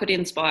thought if I could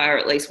inspire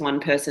at least one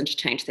person to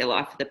change their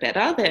life for the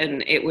better,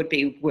 then it would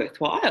be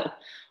worthwhile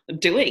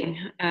doing.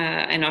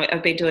 And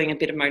I've been doing a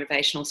bit of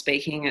motivational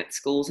speaking at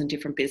schools and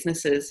different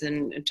businesses,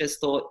 and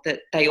just thought that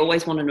they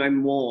always want to know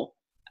more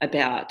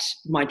about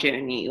my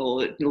journey,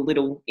 or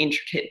little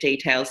intricate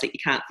details that you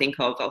can't think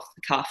of off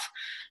the cuff,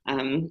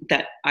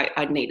 that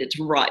I needed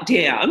to write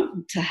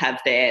down to have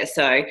there.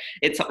 So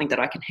it's something that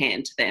I can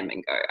hand to them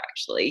and go,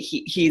 actually,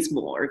 here's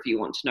more if you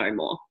want to know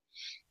more.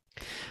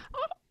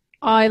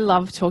 I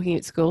love talking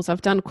at schools.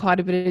 I've done quite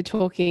a bit of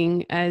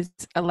talking as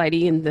a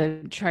lady in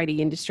the tradie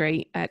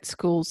industry at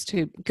schools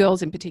to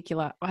girls in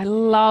particular. I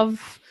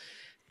love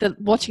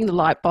watching the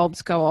light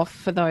bulbs go off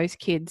for those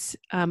kids,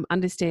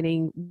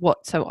 understanding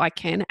so I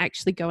can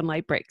actually go and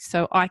lay bricks,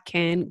 so I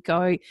can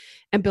go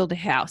and build a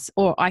house,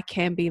 or I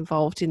can be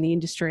involved in the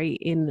industry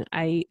in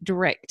a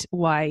direct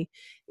way.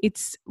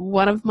 It's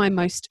one of my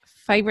most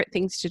favorite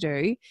things to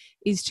do,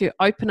 is to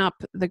open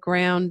up the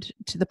ground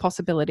to the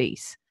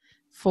possibilities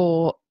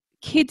for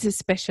kids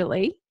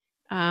especially,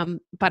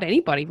 but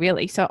anybody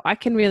really. So I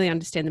can really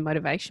understand the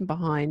motivation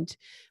behind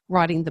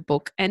writing the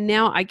book. And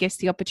now I guess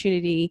the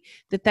opportunity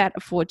that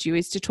affords you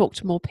is to talk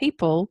to more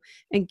people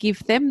and give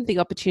them the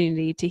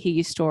opportunity to hear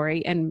your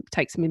story and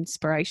take some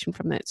inspiration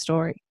from that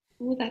story.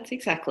 Well, that's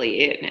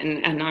exactly it.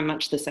 And I'm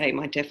much the same.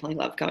 I definitely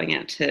love going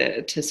out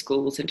to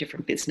schools and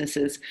different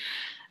businesses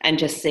and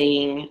just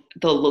seeing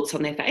the looks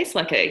on their face,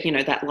 like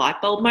that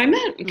light bulb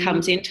moment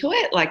comes into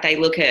it. Like they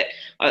look at,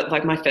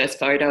 like my first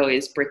photo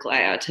is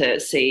Bricklayer to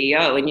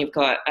CEO, and you've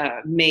got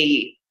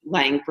me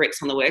laying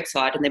bricks on the work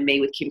site, and then me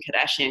with Kim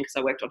Kardashian, because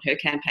I worked on her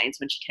campaigns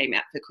when she came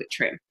out for Quick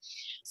Trim.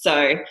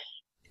 So,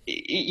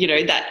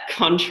 that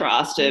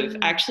contrast of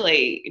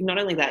actually, not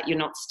only that, you're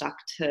not stuck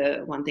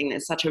to one thing.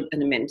 There's such an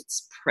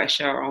immense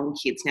pressure on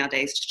kids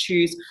nowadays to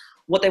choose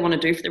what they want to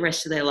do for the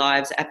rest of their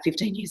lives at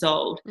 15 years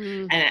old.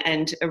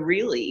 And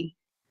really,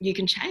 you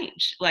can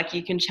change. Like,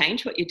 you can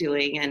change what you're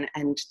doing,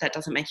 and that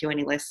doesn't make you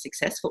any less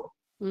successful.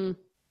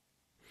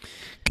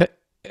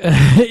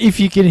 If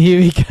you can hear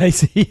me,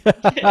 Casey,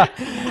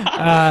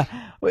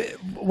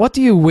 what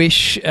do you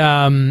wish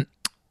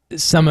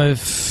some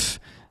of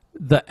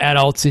the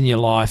adults in your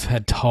life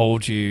had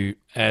told you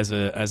as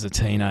a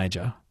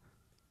teenager?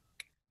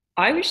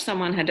 I wish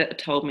someone had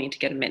told me to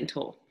get a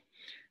mentor.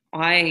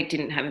 I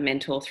didn't have a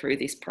mentor through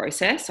this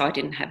process. I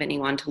didn't have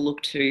anyone to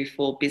look to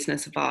for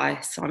business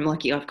advice. I'm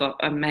lucky I've got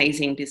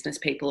amazing business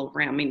people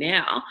around me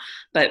now.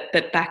 But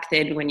back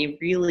then, when you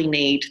really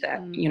need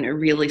that,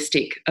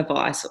 realistic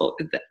advice,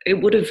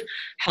 it would have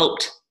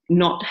helped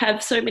not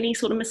have so many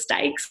sort of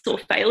mistakes or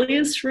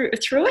failures through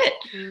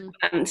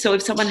it. So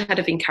if someone had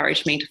have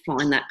encouraged me to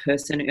find that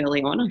person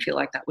early on, I feel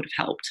like that would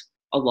have helped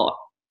a lot.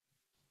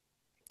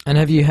 And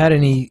have you had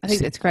any... I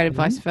think that's great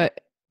advice for...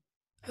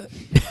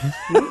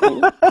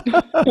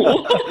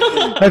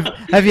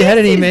 have you had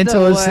any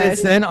mentors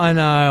since then? I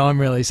know, I'm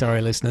really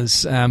sorry,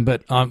 listeners,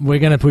 but we're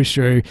going to push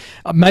through.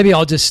 Maybe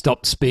I'll just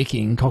stop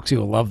speaking. Coxie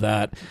will love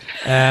that.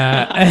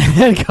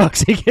 And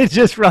Coxie can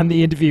just run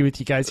the interview with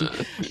you, Casey.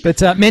 But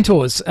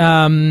mentors,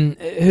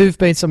 who've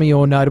been some of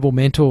your notable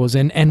mentors,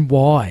 and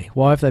why?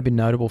 Why have they been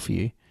notable for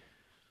you?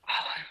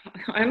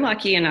 I'm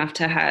lucky enough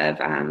to have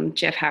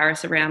Jeff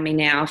Harris around me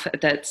now.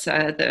 That's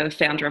the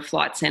founder of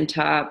Flight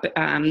Centre,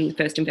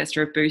 first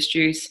investor of Boost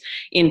Juice.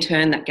 In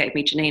turn, that gave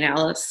me Janine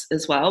Ellis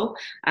as well.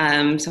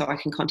 So I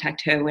can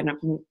contact her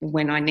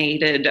when I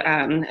needed,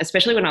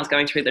 especially when I was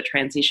going through the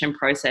transition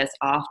process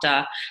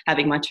after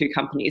having my two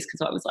companies,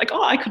 because I was like,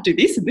 I could do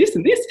this and this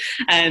and this.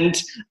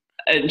 And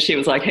she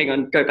was like, hang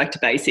on, go back to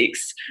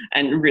basics,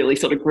 and really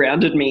sort of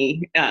grounded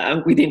me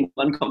within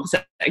one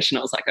conversation.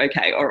 I was like,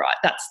 okay, all right,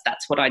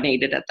 that's what I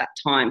needed at that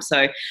time.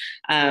 So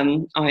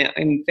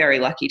I'm very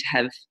lucky to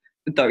have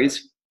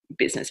those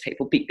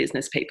big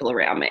business people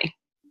around me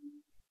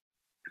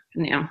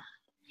now.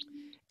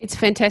 It's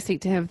fantastic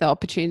to have the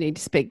opportunity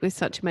to speak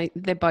with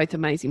they're both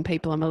amazing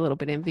people. I'm a little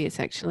bit envious,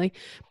 actually.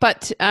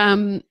 But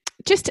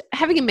just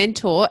having a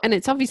mentor, and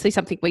it's obviously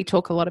something we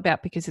talk a lot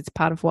about because it's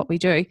part of what we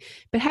do,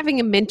 but having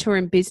a mentor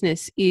in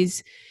business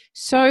is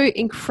so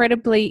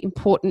incredibly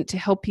important to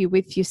help you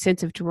with your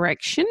sense of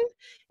direction.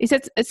 Is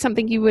that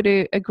something you would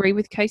agree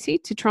with, Casey,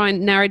 to try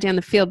and narrow down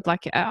the field?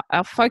 Like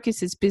our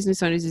focus as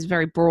business owners is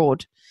very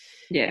broad.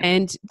 Yeah.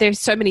 And there's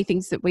so many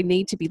things that we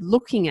need to be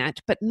looking at,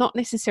 but not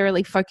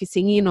necessarily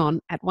focusing in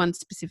on at one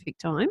specific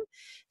time.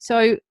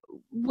 So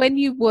when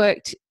you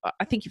worked,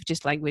 I think you've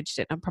just languaged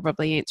it. I'm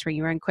probably answering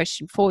your own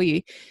question for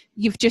you.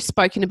 You've just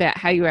spoken about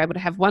how you were able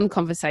to have one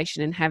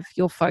conversation and have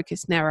your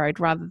focus narrowed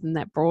rather than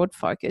that broad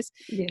focus.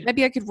 Yeah.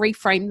 Maybe I could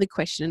reframe the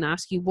question and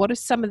ask you, what are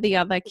some of the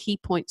other key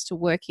points to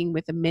working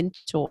with a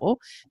mentor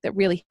that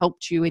really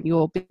helped you in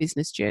your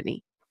business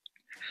journey?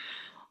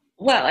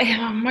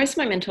 Well, most of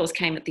my mentors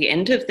came at the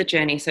end of the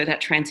journey, so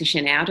that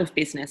transition out of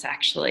business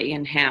actually,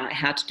 and how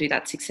to do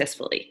that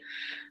successfully,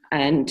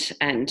 and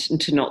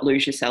to not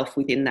lose yourself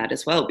within that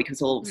as well,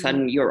 because all of a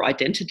sudden your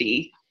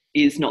identity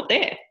is not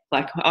there.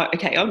 Like, oh,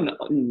 okay, I'm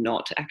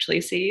not actually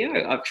a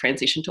CEO. I've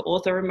transitioned to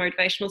author and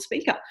motivational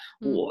speaker.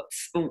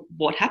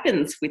 What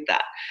happens with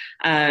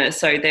that?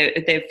 So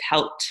they've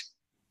helped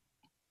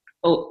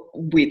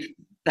with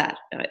that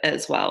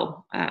as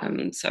well.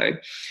 So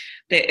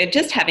they're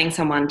just having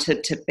someone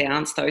to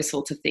bounce those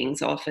sorts of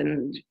things off,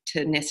 and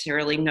to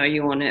necessarily know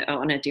you on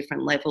a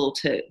different level,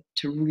 to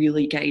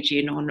really gauge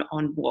in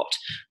on what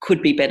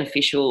could be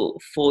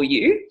beneficial for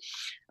you,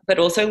 but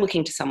also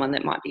looking to someone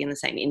that might be in the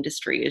same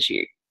industry as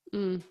you.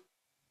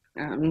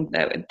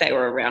 They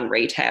were around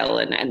retail,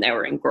 and they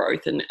were in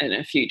growth and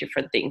a few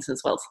different things,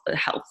 as well as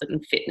health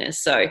and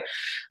fitness. So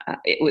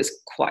it was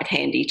quite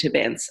handy to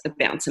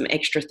bounce some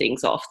extra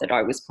things off that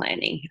I was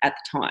planning at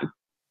the time.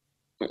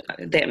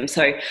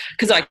 So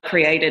because I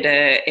created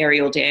a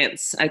aerial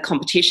dance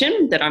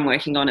competition that I'm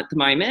working on at the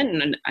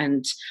moment,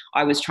 and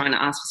I was trying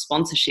to ask for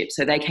sponsorship,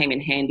 so they came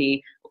in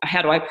handy.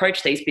 How do I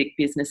approach these big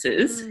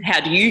businesses?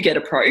 How do you get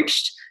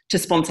approached to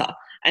sponsor?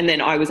 And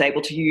then I was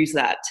able to use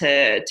that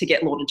to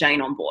get Lorna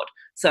Jane on board.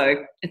 So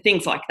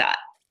things like that,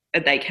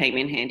 they came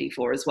in handy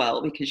for as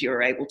well, because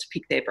you're able to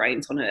pick their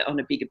brains on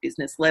a bigger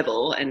business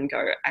level and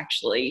go,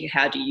 actually,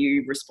 how do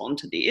you respond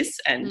to this?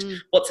 And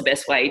what's the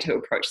best way to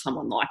approach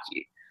someone like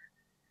you?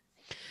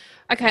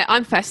 Okay,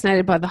 I'm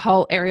fascinated by the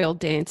whole aerial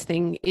dance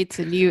thing. It's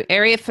a new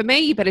area for me.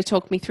 You better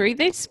talk me through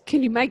this.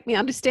 Can you make me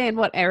understand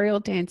what aerial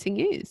dancing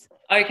is?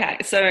 Okay,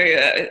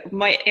 so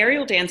my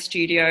aerial dance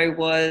studio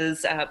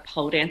was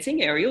pole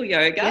dancing, aerial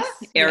yoga,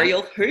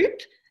 aerial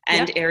hoop,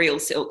 and aerial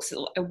silks.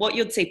 What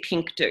you'd see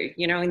Pink do,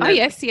 in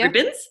the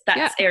ribbons,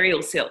 that's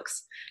aerial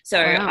silks.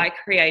 So I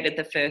created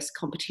the first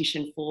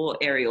competition for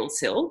aerial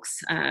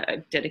silks,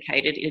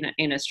 dedicated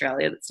in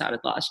Australia, that started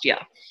last year.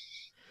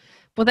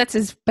 Well, that's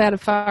as about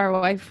as far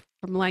away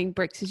from laying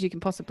bricks as you can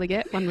possibly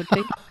get, one would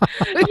think.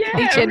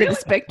 Each end of the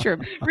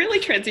spectrum. Really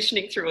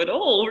transitioning through it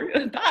all.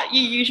 But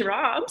you use your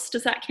arms.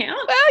 Does that count?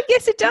 Well, I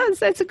guess it does.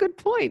 That's a good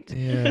point.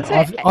 Yeah,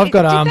 so, I've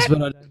got arms, but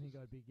I don't think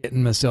I'd be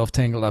getting myself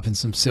tangled up in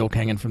some silk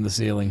hanging from the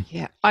ceiling.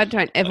 Yeah, I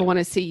don't ever want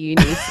to see you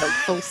near silk,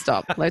 full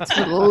stop. Let's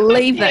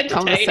leave that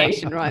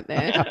conversation right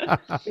there.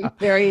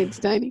 Very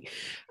entertaining.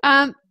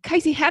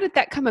 Casey, how did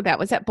that come about?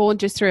 Was that born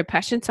just through a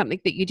passion,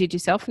 something that you did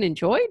yourself and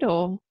enjoyed,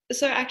 or...?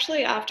 So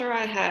actually, after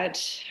I had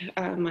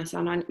my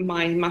son,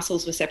 my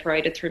muscles were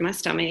separated through my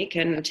stomach,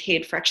 and he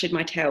had fractured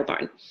my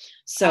tailbone.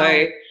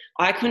 So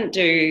I couldn't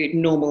do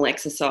normal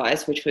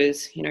exercise, which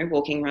was,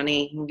 walking,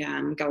 running,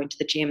 going to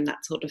the gym,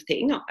 that sort of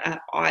thing.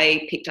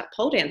 I picked up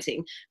pole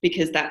dancing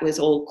because that was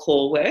all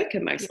core work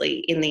and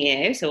mostly in the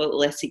air, so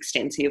less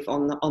extensive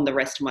on the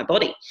rest of my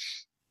body.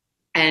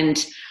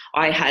 And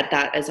I had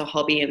that as a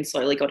hobby and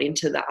slowly got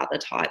into the other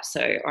types.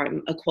 So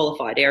I'm a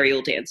qualified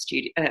aerial dance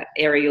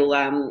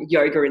aerial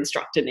yoga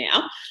instructor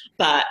now,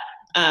 but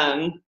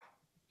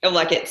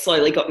it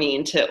slowly got me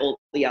into all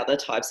the other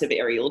types of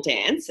aerial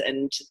dance.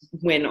 And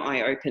when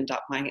I opened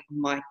up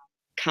my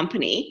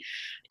company,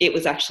 it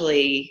was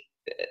actually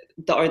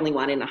the only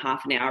one in a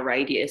half an hour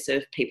radius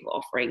of people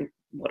offering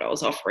what I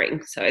was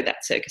offering. So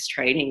that circus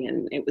training,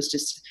 and it was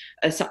just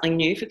something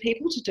new for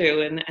people to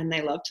do, and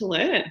they love to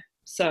learn.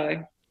 So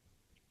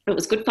it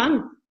was good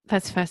fun.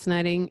 That's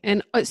fascinating.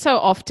 And so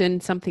often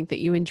something that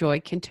you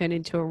enjoy can turn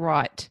into a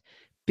right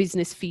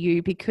business for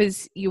you,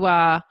 because you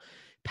are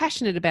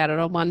passionate about it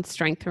on one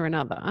strength or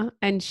another,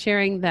 and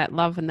sharing that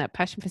love and that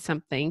passion for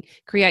something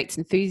creates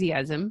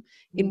enthusiasm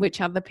in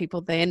which other people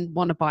then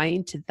want to buy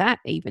into that,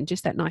 even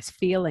just that nice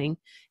feeling.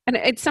 And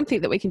it's something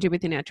that we can do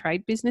within our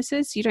trade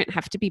businesses. You don't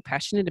have to be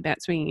passionate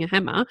about swinging a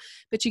hammer,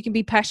 but you can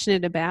be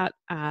passionate about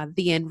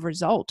the end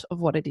result of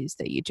what it is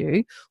that you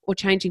do, or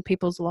changing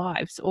people's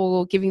lives,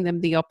 or giving them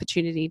the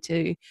opportunity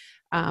to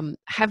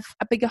have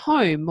a bigger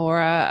home, or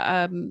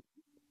a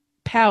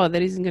power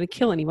that isn't going to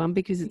kill anyone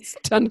because it's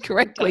done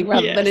correctly,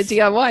 rather than a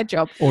DIY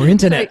job. Or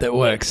internet that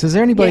works. Is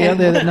there anybody out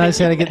there that knows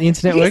how to get the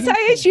internet working? You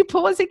say as you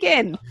pause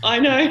again. I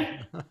know.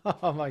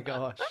 Oh my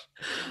gosh.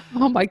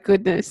 Oh my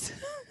goodness.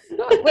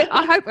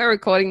 I hope we're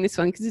recording this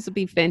one, because this will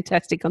be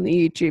fantastic on the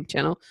YouTube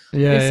channel.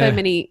 There's so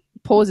many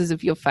pauses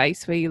of your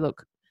face where you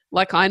look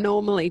like I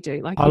normally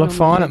do. I look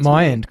fine at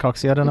my end,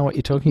 Coxie. I don't know what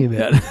you're talking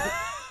about.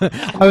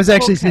 I was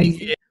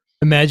actually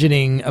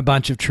imagining a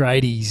bunch of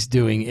tradies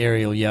doing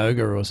aerial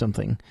yoga or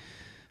something.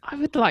 I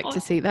would like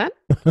to see that.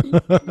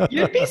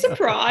 You'd be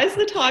surprised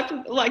the type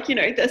of,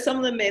 there's some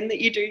of the men that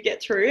you do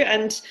get through,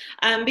 and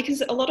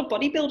because a lot of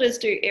bodybuilders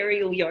do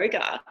aerial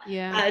yoga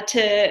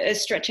to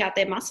stretch out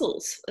their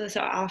muscles.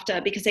 So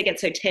because they get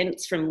so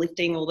tense from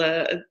lifting all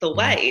the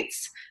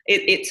weights,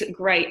 it's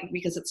great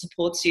because it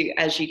supports you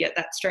as you get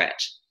that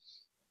stretch.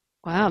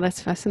 Wow,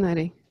 that's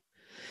fascinating.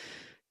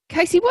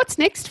 Casey, what's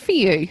next for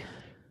you?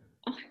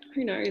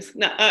 who knows?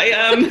 No,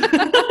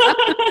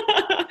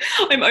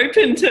 I'm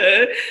open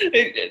to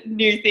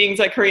new things.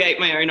 I create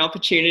my own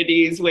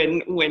opportunities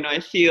when I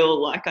feel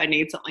like I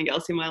need something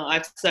else in my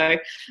life. So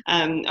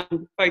I'm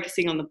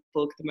focusing on the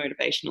book, the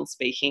motivational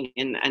speaking,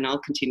 and I'll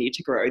continue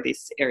to grow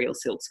this aerial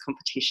silks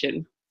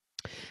competition.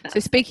 So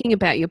speaking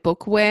about your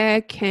book,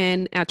 where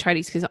can our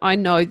tradies, because I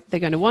know they're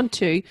going to want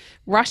to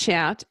rush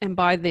out and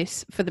buy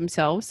this for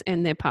themselves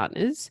and their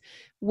partners,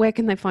 where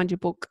can they find your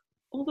book?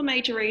 All the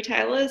major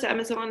retailers,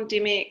 Amazon,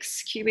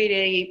 Dimmix,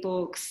 QBD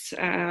Books,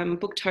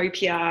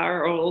 Booktopia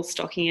are all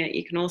stocking it.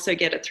 You can also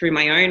get it through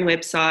my own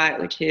website,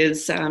 which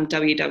is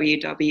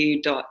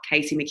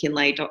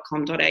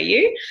www.caseymckinlay.com.au.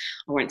 I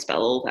won't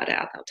spell all that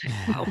out. That'll take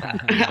a while, but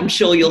I'm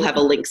sure you'll have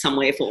a link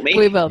somewhere for me.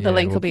 We will. The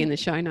link will be in the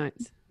show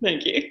notes.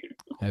 Thank you.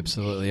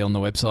 Absolutely, on the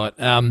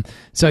website.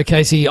 So,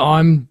 Casey,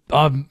 I'm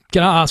going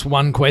to ask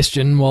one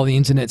question while the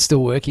internet's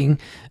still working,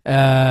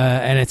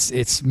 and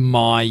it's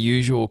my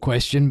usual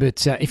question.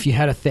 But if you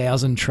had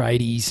 1,000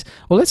 tradies,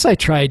 or let's say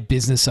trade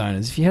business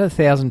owners, if you had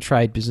 1,000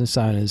 trade business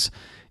owners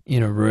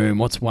in a room,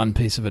 what's one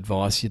piece of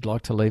advice you'd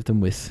like to leave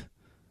them with?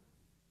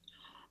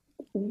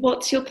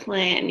 What's your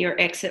plan, your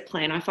exit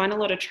plan? I find a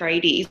lot of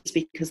tradies,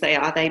 because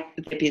their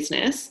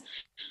business,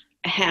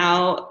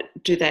 how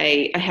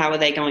are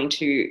they going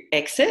to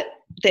exit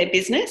their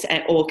business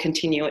or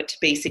continue it to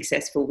be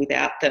successful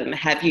without them?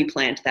 Have you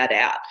planned that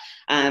out?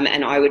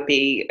 And I would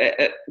be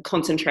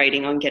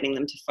concentrating on getting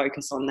them to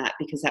focus on that,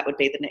 because that would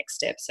be the next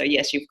step. So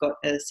yes, you've got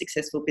a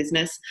successful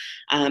business.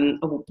 How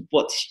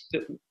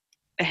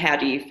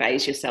do you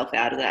phase yourself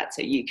out of that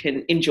so you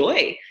can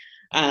enjoy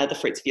the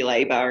fruits of your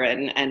labour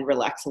and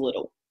relax a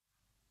little?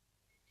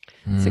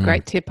 It's a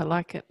great tip. I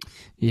like it.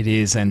 It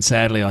is, and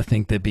sadly, I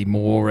think there'd be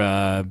more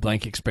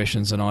blank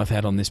expressions than I've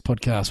had on this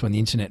podcast when the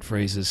internet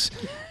freezes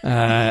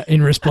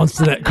in response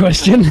to that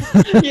question.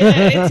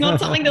 Yeah, it's not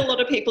something that a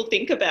lot of people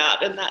think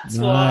about, and that's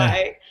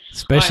why.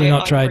 Especially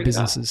not trade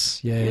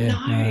businesses. Yeah,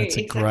 no, it's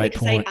a great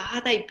point.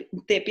 They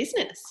their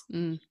business.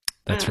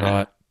 That's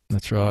right.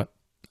 That's right.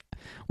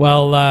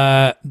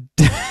 Well,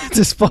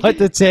 despite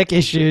the tech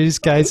issues,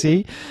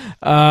 Casey,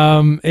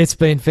 it's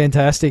been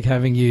fantastic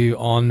having you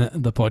on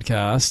the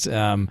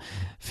podcast.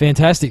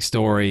 Fantastic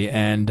story.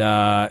 And,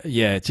 I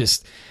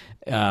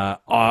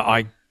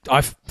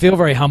feel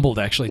very humbled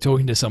actually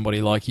talking to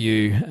somebody like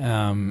you,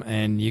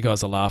 and you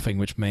guys are laughing,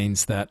 which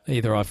means that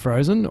either I've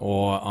frozen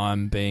or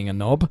I'm being a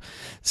knob.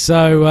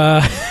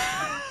 So...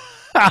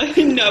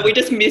 No, we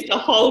just missed a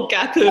whole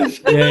gap of...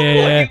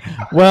 Yeah.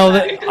 Well,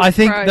 I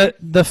think that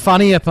the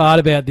funnier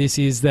part about this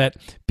is that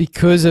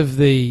because of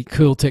the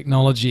cool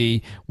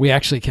technology, we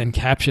actually can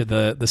capture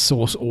the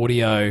source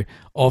audio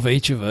of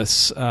each of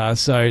us.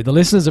 So the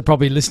listeners are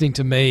probably listening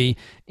to me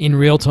in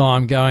real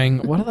time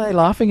going, what are they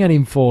laughing at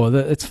him for?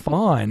 It's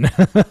fine.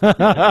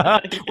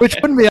 Which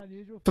wouldn't be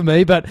unusual for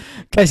me, but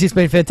Casey, it's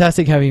been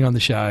fantastic having you on the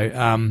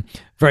show.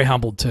 Very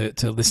humbled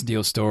to listen to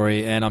your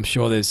story, and I'm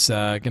sure there's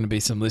going to be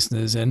some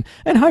listeners and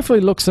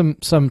hopefully look some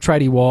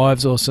tradie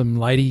wives or some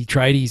lady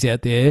tradies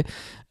out there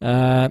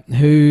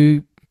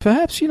who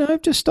perhaps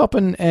just stop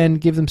and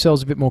give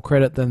themselves a bit more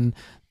credit than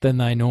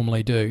they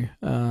normally do.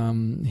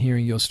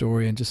 Hearing your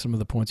story and just some of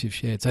the points you've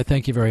shared, so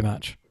thank you very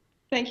much.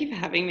 Thank you for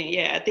having me.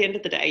 Yeah, at the end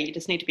of the day, you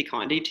just need to be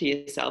kinder to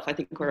yourself. I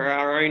think we're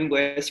our own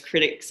worst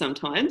critics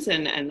sometimes,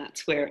 and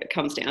that's where it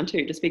comes down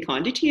to. Just be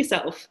kinder to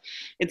yourself.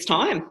 It's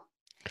time.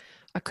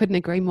 I couldn't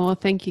agree more.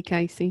 Thank you,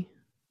 Casey.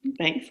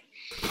 Thanks.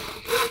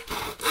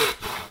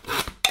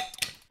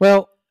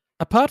 Well,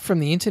 apart from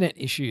the internet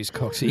issues,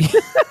 Coxie.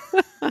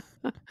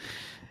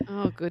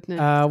 Oh,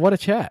 goodness. What a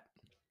chat.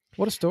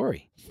 What a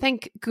story.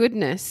 Thank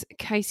goodness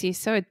Casey is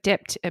so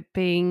adept at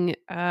being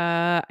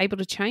able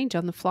to change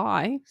on the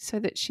fly so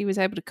that she was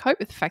able to cope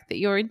with the fact that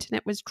your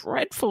internet was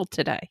dreadful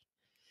today.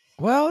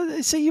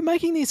 Well, so you're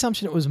making the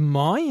assumption it was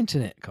my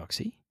internet,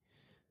 Coxie.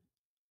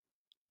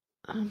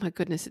 Oh, my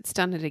goodness. It's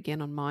done it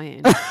again on my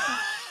end.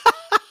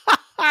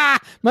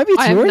 Maybe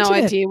it's I your have no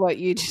internet. idea what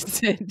you just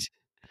said.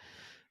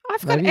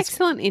 I've got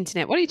excellent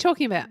internet. What are you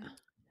talking about?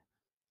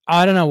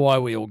 I don't know why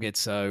we all get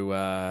so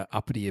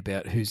uppity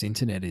about whose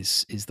internet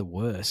is the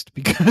worst,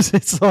 because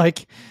it's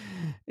like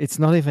it's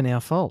not even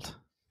our fault.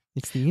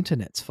 It's the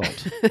internet's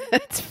fault.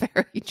 That's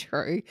very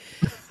true.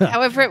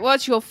 However, it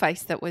was your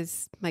face that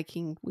was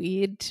making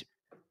weird,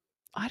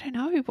 I don't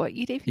know what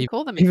you'd even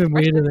call them. Even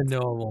weirder than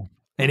normal.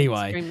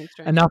 Anyway,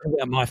 enough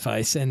about my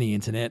face and the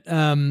internet.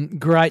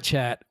 Great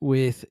chat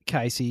with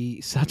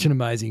Casey. Such an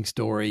amazing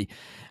story.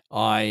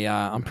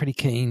 I'm pretty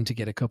keen to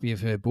get a copy of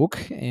her book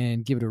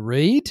and give it a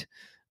read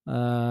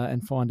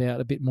and find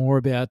out a bit more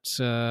about,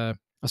 I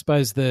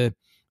suppose, the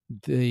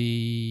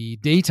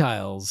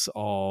details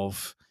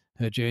of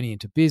her journey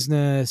into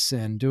business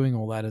and doing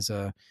all that as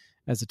a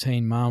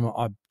teen mum.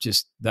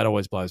 That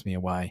always blows me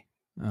away.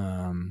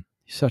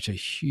 Such a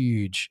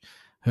huge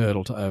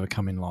hurdle to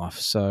overcome in life.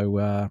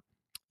 So,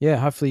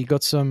 hopefully you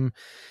got some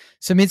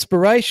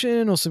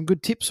inspiration or some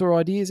good tips or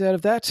ideas out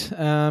of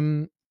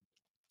that.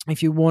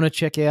 If you want to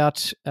check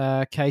out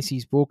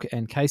Casey's book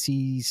and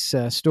Casey's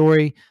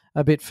story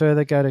a bit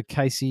further, go to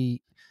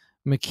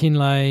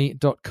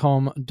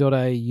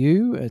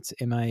Mackinlay.com.au. It's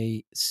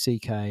MACKINLAY.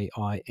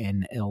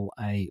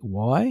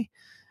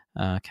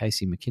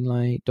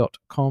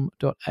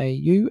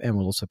 CaseyMckinlay.com.au, and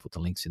we'll also put the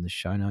links in the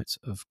show notes,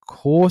 of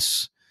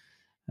course.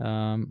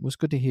 It was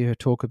good to hear her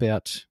talk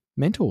about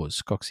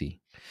mentors, Coxie.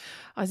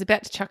 I was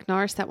about to Chuck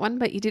Norris that one,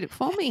 but you did it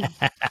for me.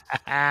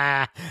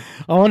 I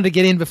wanted to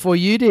get in before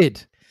you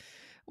did.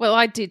 Well,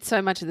 I did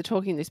so much of the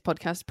talking in this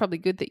podcast. It's probably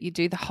good that you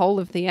do the whole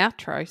of the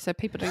outro so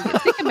people don't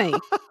get sick of me.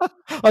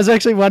 I was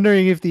actually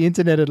wondering if the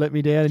internet had let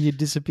me down and you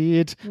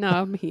disappeared. No,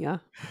 I'm here.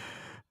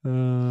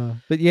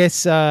 But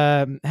yes,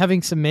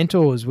 having some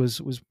mentors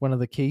was one of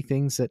the key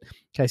things that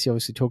Casey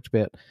obviously talked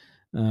about.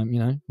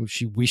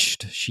 She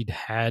wished she'd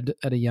had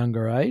at a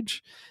younger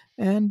age,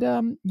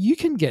 and you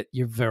can get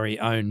your very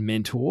own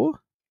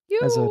mentor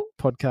as a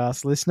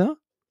podcast listener.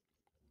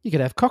 You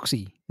could have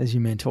Coxie as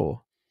your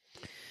mentor.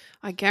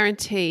 I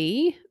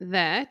guarantee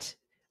that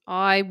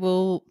I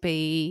will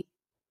be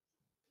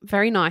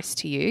very nice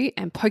to you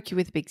and poke you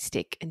with a big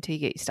stick until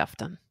you get your stuff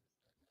done.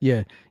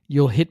 Yeah,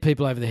 you'll hit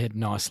people over the head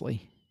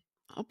nicely.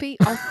 I'll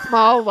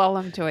smile while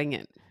I'm doing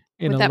it.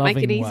 Would that make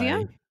it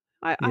easier? Way.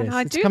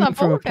 I do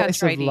love all of our place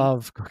tradies. Of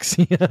love,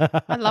 Coxie.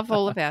 I love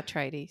all of our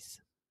tradies.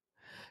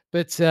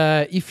 But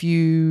if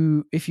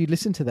you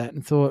listened to that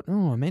and thought,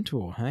 oh, a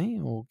mentor, hey,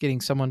 or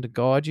getting someone to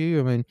guide you,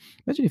 I mean,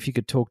 imagine if you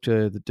could talk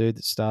to the dude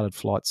that started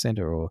Flight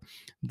Centre or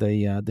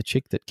the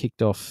chick that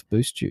kicked off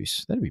Boost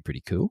Juice. That'd be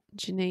pretty cool.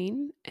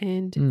 Janine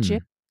and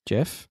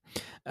Jeff.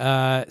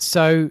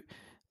 So,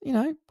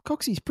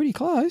 Coxie's pretty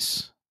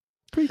close.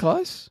 Pretty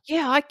close.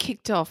 Yeah, I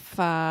kicked off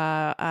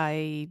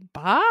a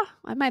bar.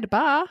 I made a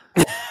bar.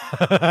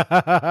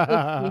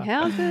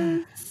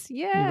 Houses.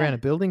 Yeah. You ran a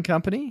building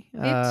company.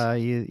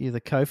 You're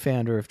the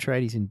co-founder of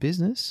Tradies in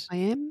Business.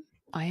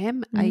 I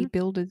am a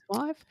builder's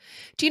wife.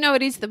 Do you know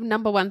it is the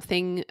number one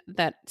thing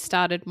that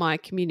started my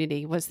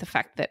community was the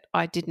fact that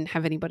I didn't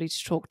have anybody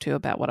to talk to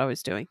about what I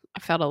was doing. I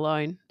felt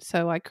alone.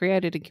 So I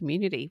created a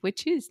community,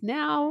 which is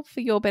now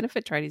for your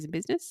benefit, Tradies in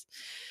Business.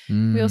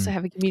 We also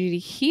have a community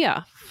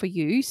here for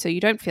you so you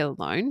don't feel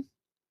alone.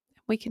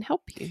 We can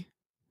help you.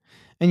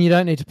 And you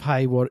don't need to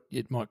pay what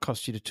it might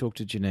cost you to talk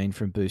to Janine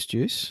from Boost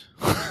Juice.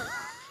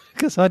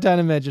 Because I don't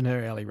imagine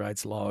her hourly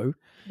rate's low.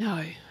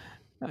 No.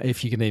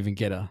 If you can even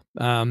get her.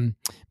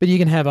 But you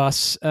can have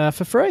us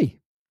for free.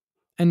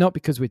 And not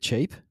because we're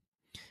cheap.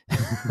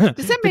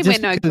 Does that mean we're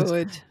no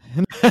good?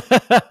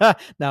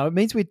 No, it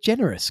means we're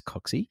generous,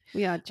 Coxie.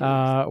 We are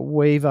generous.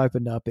 We've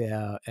opened up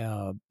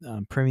our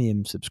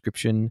premium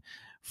subscription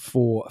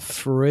for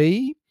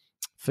free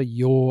for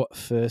your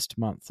first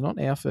month. Not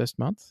our first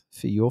month,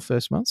 for your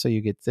first month. So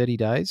you get 30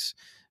 days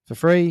for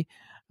free.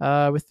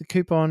 With the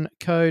coupon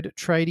code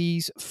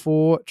Tradies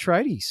for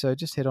Tradies. So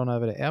just head on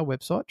over to our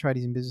website,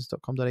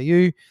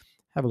 tradiesinbusiness.com.au,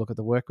 have a look at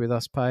the Work With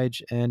Us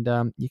page, and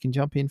you can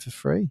jump in for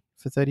free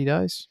for 30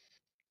 days.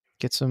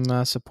 Get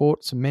some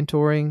support, some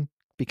mentoring,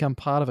 become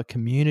part of a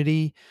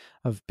community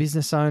of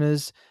business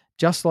owners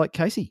just like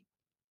Casey.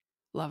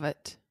 Love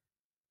it.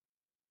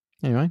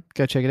 Anyway,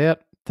 go check it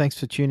out. Thanks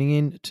for tuning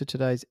in to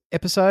today's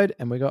episode,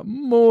 and we got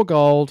more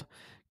gold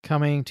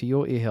coming to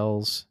your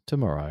earholes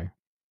tomorrow.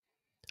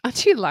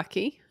 Aren't you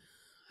lucky?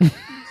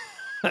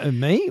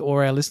 Me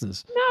or our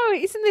listeners? No,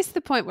 isn't this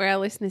the point where our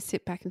listeners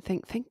sit back and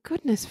think, thank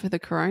goodness for the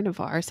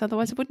coronavirus,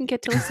 otherwise I wouldn't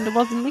get to listen to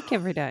Woz and Nick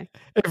every day.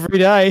 Every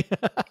day.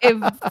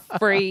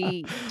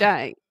 Every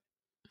day.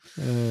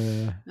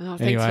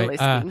 Thanks for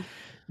listening.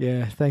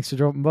 Thanks for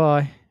dropping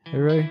by.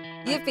 Hooroo.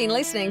 You've been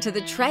listening to the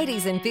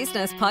Tradies in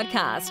Business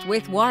podcast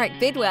with Warwick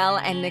Bidwell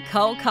and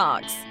Nicole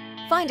Cox.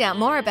 Find out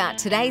more about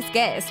today's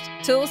guest,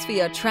 tools for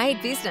your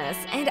trade business,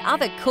 and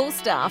other cool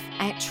stuff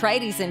at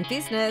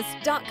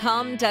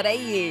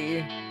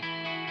tradiesinbusiness.com.au.